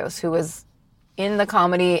Ceballos, who was in the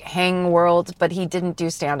comedy hang world, but he didn't do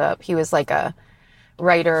stand-up. He was like a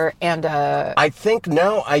writer and a... I think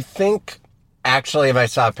actually if I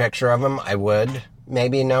saw a picture of him, I would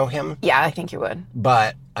maybe know him. Yeah, I think you would.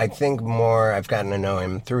 But I think more I've gotten to know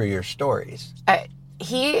him through your stories.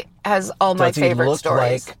 He has all my favorite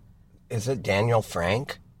stories. Like, is it Daniel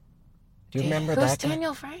Frank? Do you remember that guy? Who's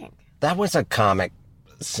Daniel Frank? That was a comic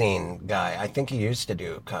scene guy. I think he used to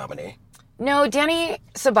do comedy. No, Danny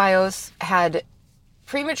Ceballos had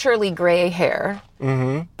prematurely gray hair.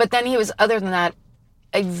 Mm-hmm. But then he was, other than that,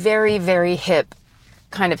 a very, very hip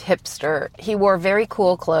kind of hipster. He wore very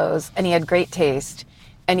cool clothes, and he had great taste.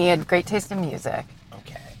 And he had great taste in music.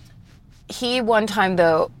 Okay. He one time,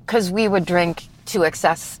 though, because we would drink to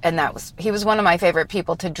excess, and he was one of my favorite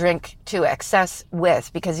people to drink to excess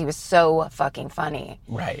with because he was so fucking funny.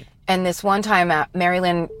 Right. And this one time, Mary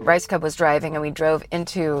Lynn Rice Cup was driving, and we drove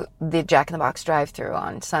into the Jack in the Box drive-thru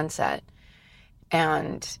on Sunset.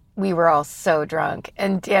 And we were all so drunk.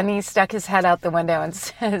 And Danny stuck his head out the window and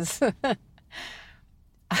says,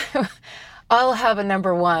 I'll have a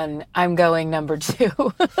number one. I'm going number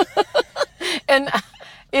two. And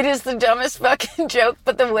it is the dumbest fucking joke,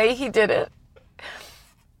 but the way he did it,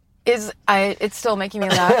 it's still making me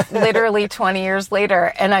laugh literally 20 years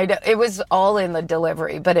later. And it was all in the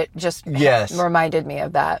delivery, but it just reminded me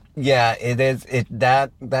of that. Yeah, it is.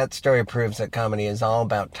 That story proves that comedy is all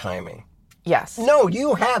about timing. Yes. No,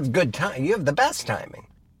 you have good time. You have the best timing.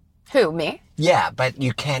 Who, me? Yeah, but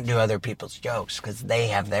you can't do other people's jokes because they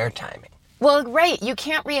have their timing. Well, right. You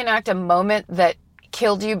can't reenact a moment that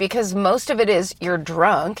killed you because most of it is you're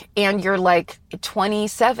drunk and you're like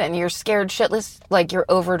 27. You're scared shitless, like you're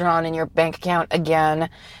overdrawn in your bank account again.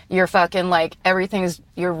 You're fucking like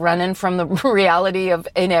you're running from the reality of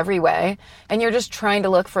in every way. And you're just trying to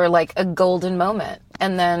look for like a golden moment.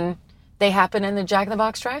 And then they happen in the Jack in the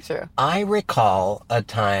Box drive-thru. I recall a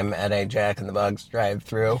time at a Jack in the Box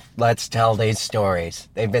drive-thru. Let's tell these stories.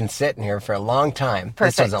 They've been sitting here for a long time.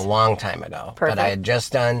 Perfect. This was a long time ago. Perfect. But I had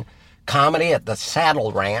just done comedy at the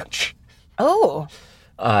Saddle Ranch. Oh.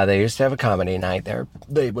 They used to have a comedy night there.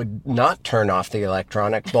 They would not turn off the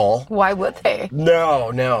electronic bowl. Why would they?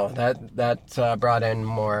 No. That brought in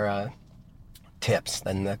more tips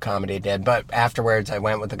than the comedy did. But afterwards, I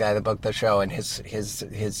went with the guy that booked the show, and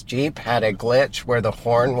his Jeep had a glitch where the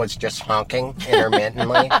horn was just honking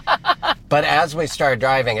intermittently. But as we started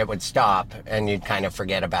driving, it would stop, and you'd kind of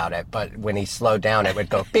forget about it. But when he slowed down, it would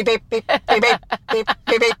go beep, beep, beep, beep, beep, beep,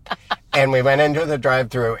 beep, beep. And we went into the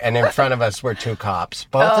drive-thru, and in front of us were two cops.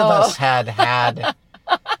 Both of us had,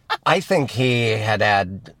 I think he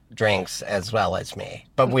had drinks as well as me.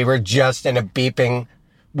 But we were just in a beeping,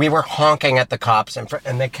 we were honking at the cops,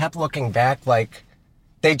 and they kept looking back like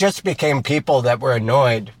they just became people that were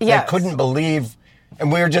annoyed. Yes. They couldn't believe,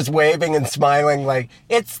 and we were just waving and smiling like,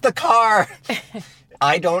 it's the car.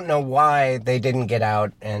 I don't know why they didn't get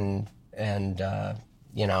out and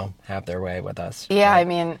have their way with us. Yeah, I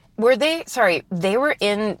mean, were they? Sorry, they were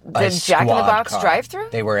in the Jack in the Box drive-thru.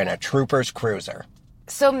 They were in a Trooper's Cruiser.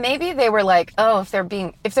 So maybe they were like, oh, if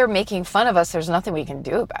they're making fun of us, there's nothing we can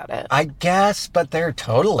do about it. I guess, but there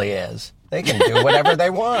totally is. They can do whatever they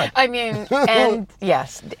want. I mean, and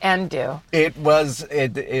yes, and do. It was.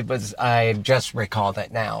 I just recalled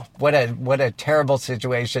it now. What a terrible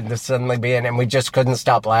situation to suddenly be in, and we just couldn't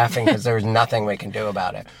stop laughing because there was nothing we can do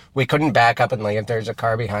about it. We couldn't back up and leave. There's a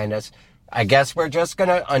car behind us. I guess we're just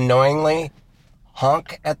gonna annoyingly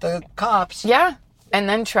honk at the cops. Yeah, and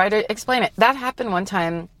then try to explain it. That happened one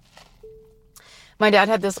time. My dad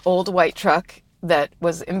had this old white truck that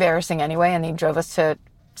was embarrassing anyway, and he drove us to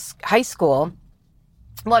high school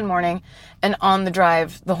one morning, and on the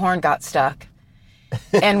drive the horn got stuck,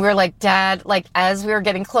 and we're like, Dad, like as we were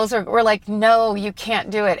getting closer, we're like, no, you can't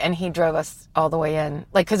do it, and he drove us all the way in,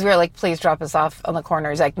 like, because we were like, please drop us off on the corner.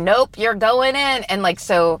 He's like, nope, you're going in, and like,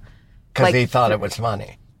 so because like, he thought it was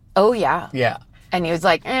funny. Oh yeah, and he was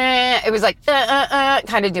like, it was like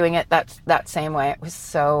kind of doing it that same way. It was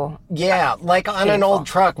so like on painful. an old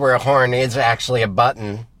truck where a horn is actually a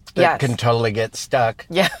button that can totally get stuck.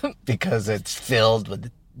 Yeah. Because it's filled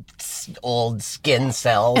with old skin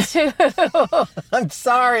cells. I'm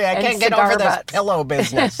sorry, I can't get over this pillow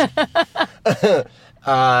business.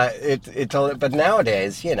 But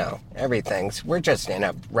nowadays, everything's, we're just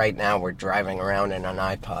right now we're driving around in an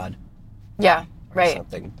iPod. Yeah, right.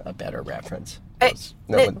 Something, a better reference.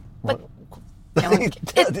 No one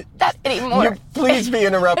gets that anymore. You please be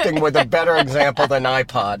interrupting with a better example than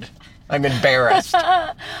iPod. I'm embarrassed.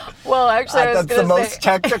 Well, actually, I was that's the most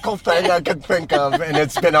technical thing I could think of, and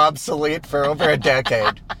it's been obsolete for over a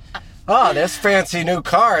decade. Oh, this fancy new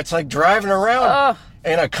car. It's like driving around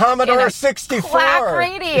in a Commodore 64. Clack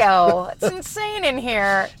radio. It's insane in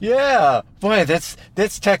here. Yeah. Boy, this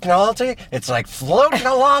technology, it's like floating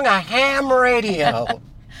along a ham radio.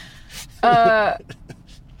 Oh,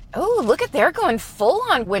 look at they're going full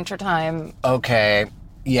on wintertime. Okay.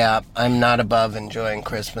 Yeah, I'm not above enjoying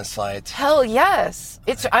Christmas lights. Hell yes.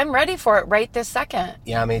 I'm ready for it right this second.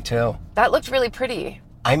 Yeah, me too. That looked really pretty.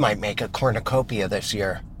 I might make a cornucopia this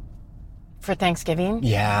year. For Thanksgiving?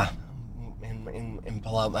 Yeah. And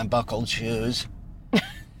pull out my buckled shoes.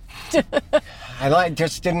 I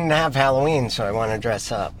just didn't have Halloween, so I want to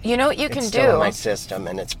dress up. You know what you can it's do? Still in my system,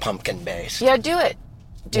 and it's pumpkin based. Yeah, do it.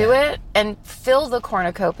 Do it and fill the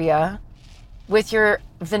cornucopia with your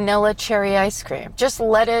vanilla cherry ice cream. Just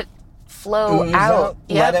let it flow out.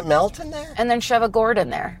 Let it melt in there? And then shove a gourd in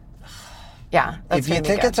there. Yeah. If you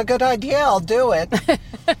think it's a good idea, I'll do it.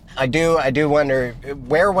 I do wonder,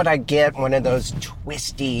 where would I get one of those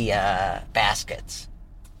twisty baskets?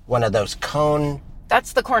 One of those cone...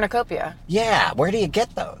 That's the cornucopia. Yeah, where do you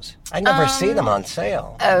get those? I never see them on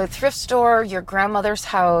sale. A thrift store, your grandmother's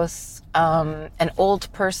house, an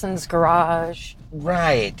old person's garage.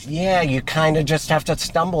 Right. Yeah, you kind of just have to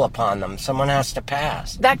stumble upon them. Someone has to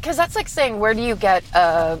pass. Because that's like saying, where do you get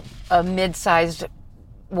a mid-sized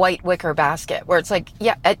white wicker basket? Where it's like,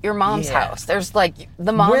 at your mom's house. There's like,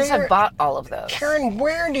 the moms have bought all of those. Karen,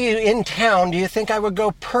 where in town do you think I would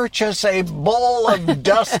go purchase a bowl of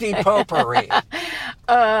dusty potpourri?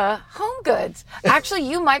 Home Goods. Actually,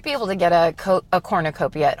 you might be able to get a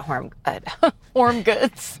cornucopia at Home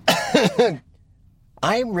Goods.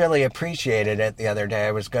 I really appreciated it the other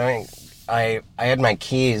day. I had my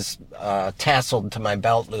keys tasseled to my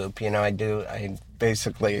belt loop. I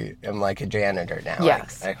basically am like a janitor now.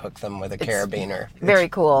 Yes. I hook them with a carabiner. Very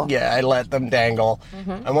cool. Yeah, I let them dangle.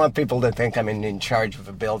 Mm-hmm. I want people to think I'm in charge of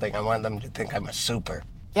a building. I want them to think I'm a super.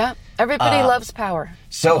 Yeah, everybody loves power.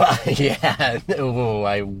 So,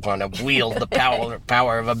 I want to wield the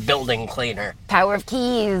power of a building cleaner. Power of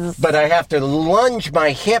keys. But I have to lunge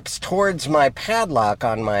my hips towards my padlock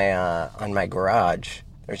on my garage.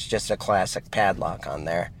 There's just a classic padlock on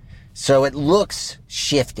there. So it looks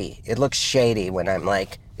shifty. It looks shady when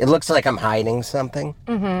it looks like I'm hiding something.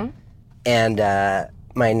 Mm-hmm. And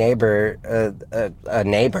my neighbor, a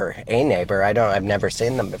neighbor, I've never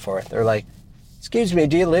seen them before. They're like, "Excuse me,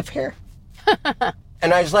 do you live here?"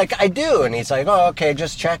 And I was like, "I do." And he's like, "Oh, okay,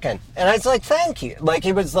 just checking." And I was like, "Thank you." Like,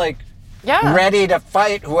 he was like, ready to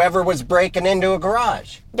fight whoever was breaking into a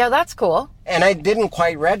garage. Yeah, that's cool. And I didn't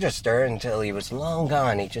quite register until he was long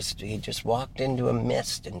gone. He just walked into a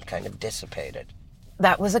mist and kind of dissipated.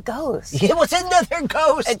 That was a ghost. It was another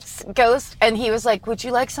ghost. It's ghost. And he was like, "Would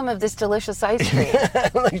you like some of this delicious ice cream?"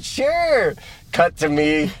 I'm like, "Sure." Cut to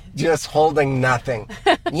me just holding nothing.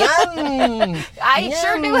 Yum! I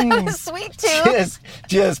sure do have a sweet tooth.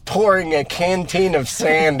 Just pouring a canteen of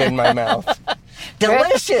sand in my mouth.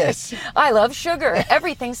 Delicious. I love sugar.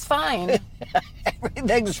 Everything's fine.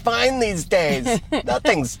 Everything's fine these days.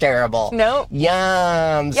 Nothing's terrible. Nope.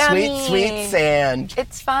 Yum. Yummy. Sweet sand.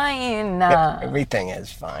 It's fine. Everything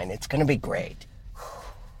is fine. It's going to be great.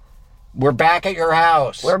 We're back at your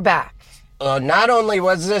house. We're back. Not only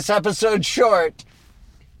was this episode short,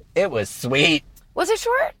 it was sweet. Was it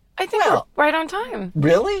short? I think we're right on time.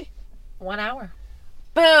 Really? 1 hour.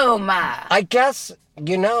 Boom. I guess,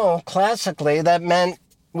 classically, that meant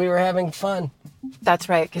we were having fun. That's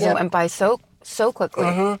right, because it went by so quickly.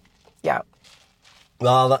 Mm-hmm. Yeah.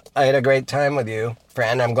 Well, I had a great time with you,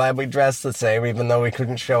 friend. I'm glad we dressed the same, even though we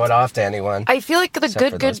couldn't show it off to anyone. I feel like the except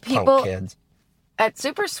for those good people punk kids. at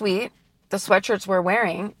Super Sweet, the sweatshirts we're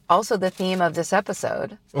wearing, also the theme of this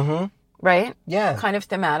episode. Mm-hmm. Right? Yeah. Kind of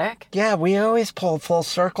thematic. Yeah, we always pull full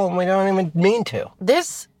circle, and we don't even mean to.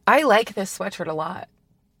 I like this sweatshirt a lot.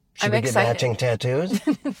 Should I'm we excited. get matching tattoos?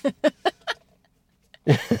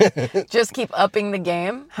 Just keep upping the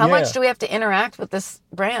game. How Yeah. much do we have to interact with this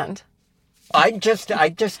brand? I just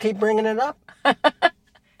keep bringing it up.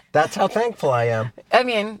 That's how thankful I am. I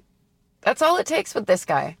mean, that's all it takes with this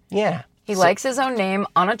guy. Yeah. He likes his own name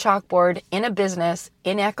on a chalkboard in a business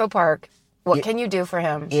in Echo Park. What can you do for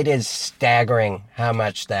him? It is staggering how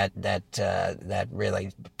much that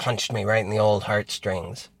really punched me right in the old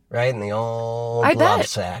heartstrings, right in the old I love bet.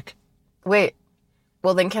 sack. Wait.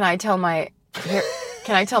 Well, then can I tell my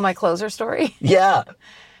closer story? Yeah.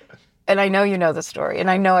 And I know you know the story, and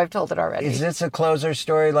I know I've told it already. Is this a closer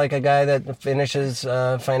story, like a guy that finishes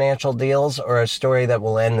financial deals, or a story that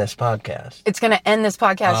will end this podcast? It's going to end this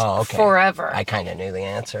podcast forever. I kind of knew the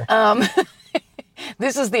answer.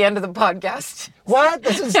 This is the end of the podcast. What?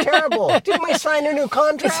 This is terrible. Didn't we sign a new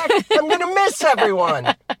contract? I'm going to miss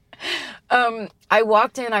everyone. I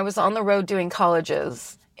walked in, I was on the road doing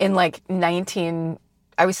colleges in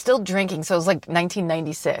I was still drinking, so it was like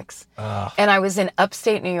 1996. And I was in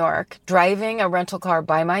upstate New York, driving a rental car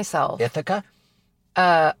by myself. Ithaca?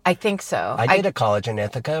 I think so. I did a college in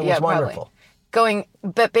Ithaca. It was wonderful.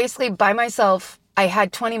 But basically by myself, I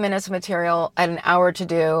had 20 minutes of material, I had an hour to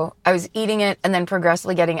do. I was eating it and then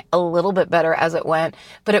progressively getting a little bit better as it went,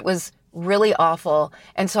 but it was really awful.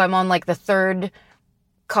 And so I'm on like the third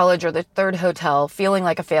college or the third hotel, feeling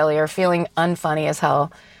like a failure, feeling unfunny as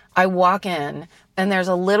hell. I walk in and there's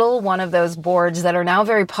a little one of those boards that are now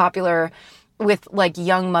very popular with like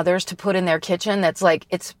young mothers to put in their kitchen. That's like,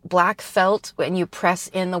 it's black felt and you press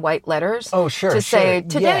in the white letters. Oh, sure. To say,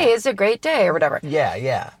 today is a great day or whatever.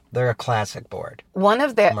 Yeah. They're a classic board. One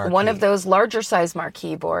of those larger size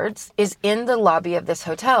marquee boards is in the lobby of this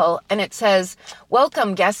hotel, and it says,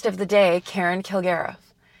 "Welcome, guest of the day, Karen Kilgariff,"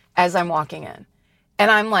 as I'm walking in.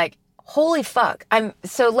 And I'm like, holy fuck.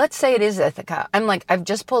 So let's say it is Ithaca. I'm like, I've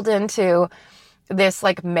just pulled into this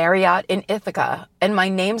like Marriott in Ithaca, and my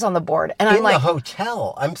name's on the board. And I'm in like, the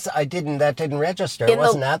hotel. That didn't register. It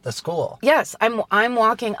wasn't at the school. Yes, I'm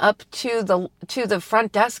walking up to the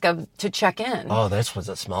front desk to check in. Oh, this was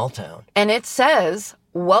a small town. And it says,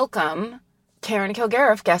 "Welcome, Karen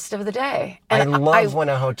Kilgariff, guest of the day." And I love when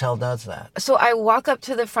a hotel does that. So I walk up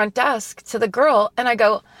to the front desk to the girl and I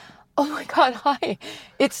go, "Oh my God, hi,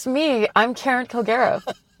 it's me. I'm Karen Kilgariff."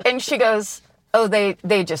 And she goes, "Oh, they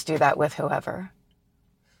just do that with whoever."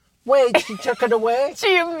 Wait, she took it away?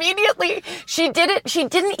 She did it. She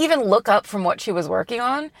didn't even look up from what she was working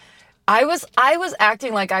on. I was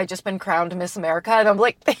acting like I'd just been crowned Miss America, and I'm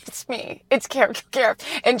like, "It's me. It's Karen Kilgariff."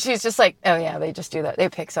 And she's just like, "Oh yeah, they just do that. They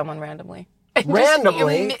pick someone randomly." And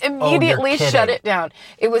randomly? Just immediately you're shut kidding. it down.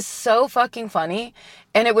 It was so fucking funny,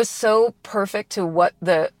 and it was so perfect to what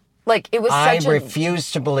it was I such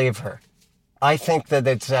refuse to believe her. I think that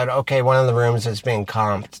it said, okay, one of the rooms is being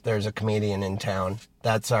comped. There's a comedian in town.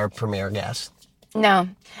 That's our premier guest. No,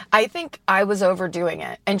 I think I was overdoing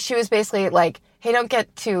it. And she was basically like, "Hey, don't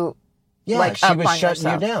get too Yeah, like she up was on shutting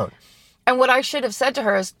yourself." you down. And what I should have said to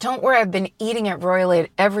her is, "Don't worry, I've been eating at Royal at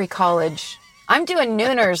every college. I'm doing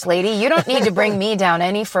nooners, lady. You don't need to bring me down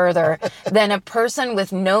any further than a person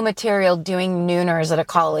with no material doing nooners at a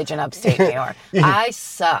college in upstate New York. I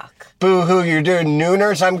suck." Boo-hoo, you're doing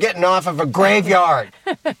nooners? I'm getting off of a graveyard.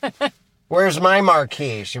 Where's my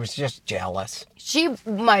marquee? She was just jealous. She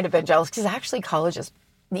might have been jealous because actually colleges,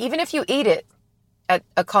 even if you eat it at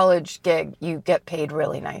a college gig, you get paid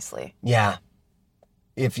really nicely. Yeah.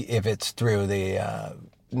 If it's through the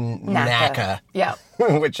NACA. Yeah.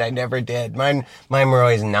 Which I never did. Mine were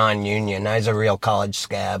always non-union. I was a real college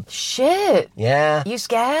scab. Shit. Yeah. You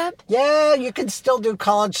scab? Yeah, you could still do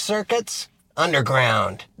college circuits.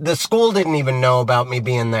 Underground. The school didn't even know about me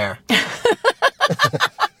being there.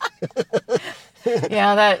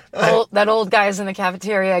 Yeah, that old guy's in the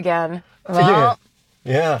cafeteria again. Well,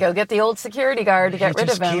 Yeah. go get the old security guard to get rid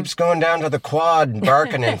of He him. keeps going down to the quad and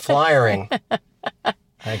barking and flyering.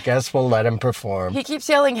 I guess we'll let him perform. He keeps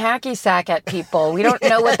yelling hacky sack at people. We don't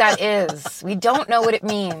know what that is. We don't know what it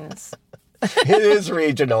means. It is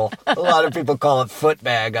regional. A lot of people call it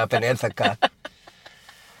footbag up in Ithaca.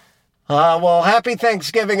 Well, happy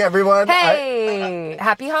Thanksgiving, everyone. Hey,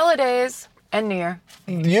 happy holidays and New Year.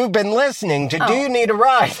 You've been listening to Do You Need a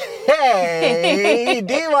Ride? Hey,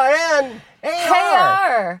 DYN.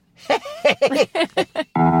 Hey,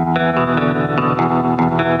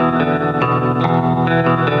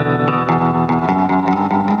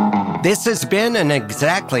 This has been an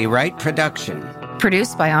Exactly Right production.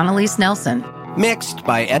 Produced by Annalise Nelson. Mixed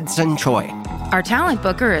by Edson Choi. Our talent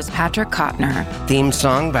booker is Patrick Kottner. Theme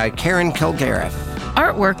song by Karen Kilgariff.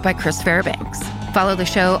 Artwork by Chris Fairbanks. Follow the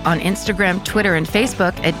show on Instagram, Twitter, and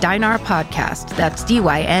Facebook at Dynar Podcast. That's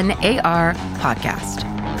DYNAR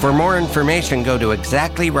Podcast. For more information, go to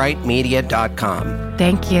exactlyrightmedia.com.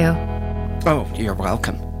 Thank you. Oh, you're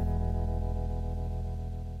welcome.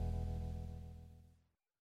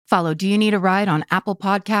 Follow Do You Need a Ride on Apple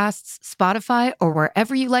Podcasts, Spotify, or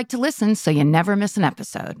wherever you like to listen so you never miss an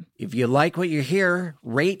episode. If you like what you hear,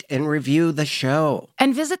 rate and review the show.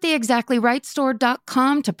 And visit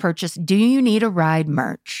theexactlyrightstore.com to purchase Do You Need a Ride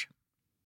merch.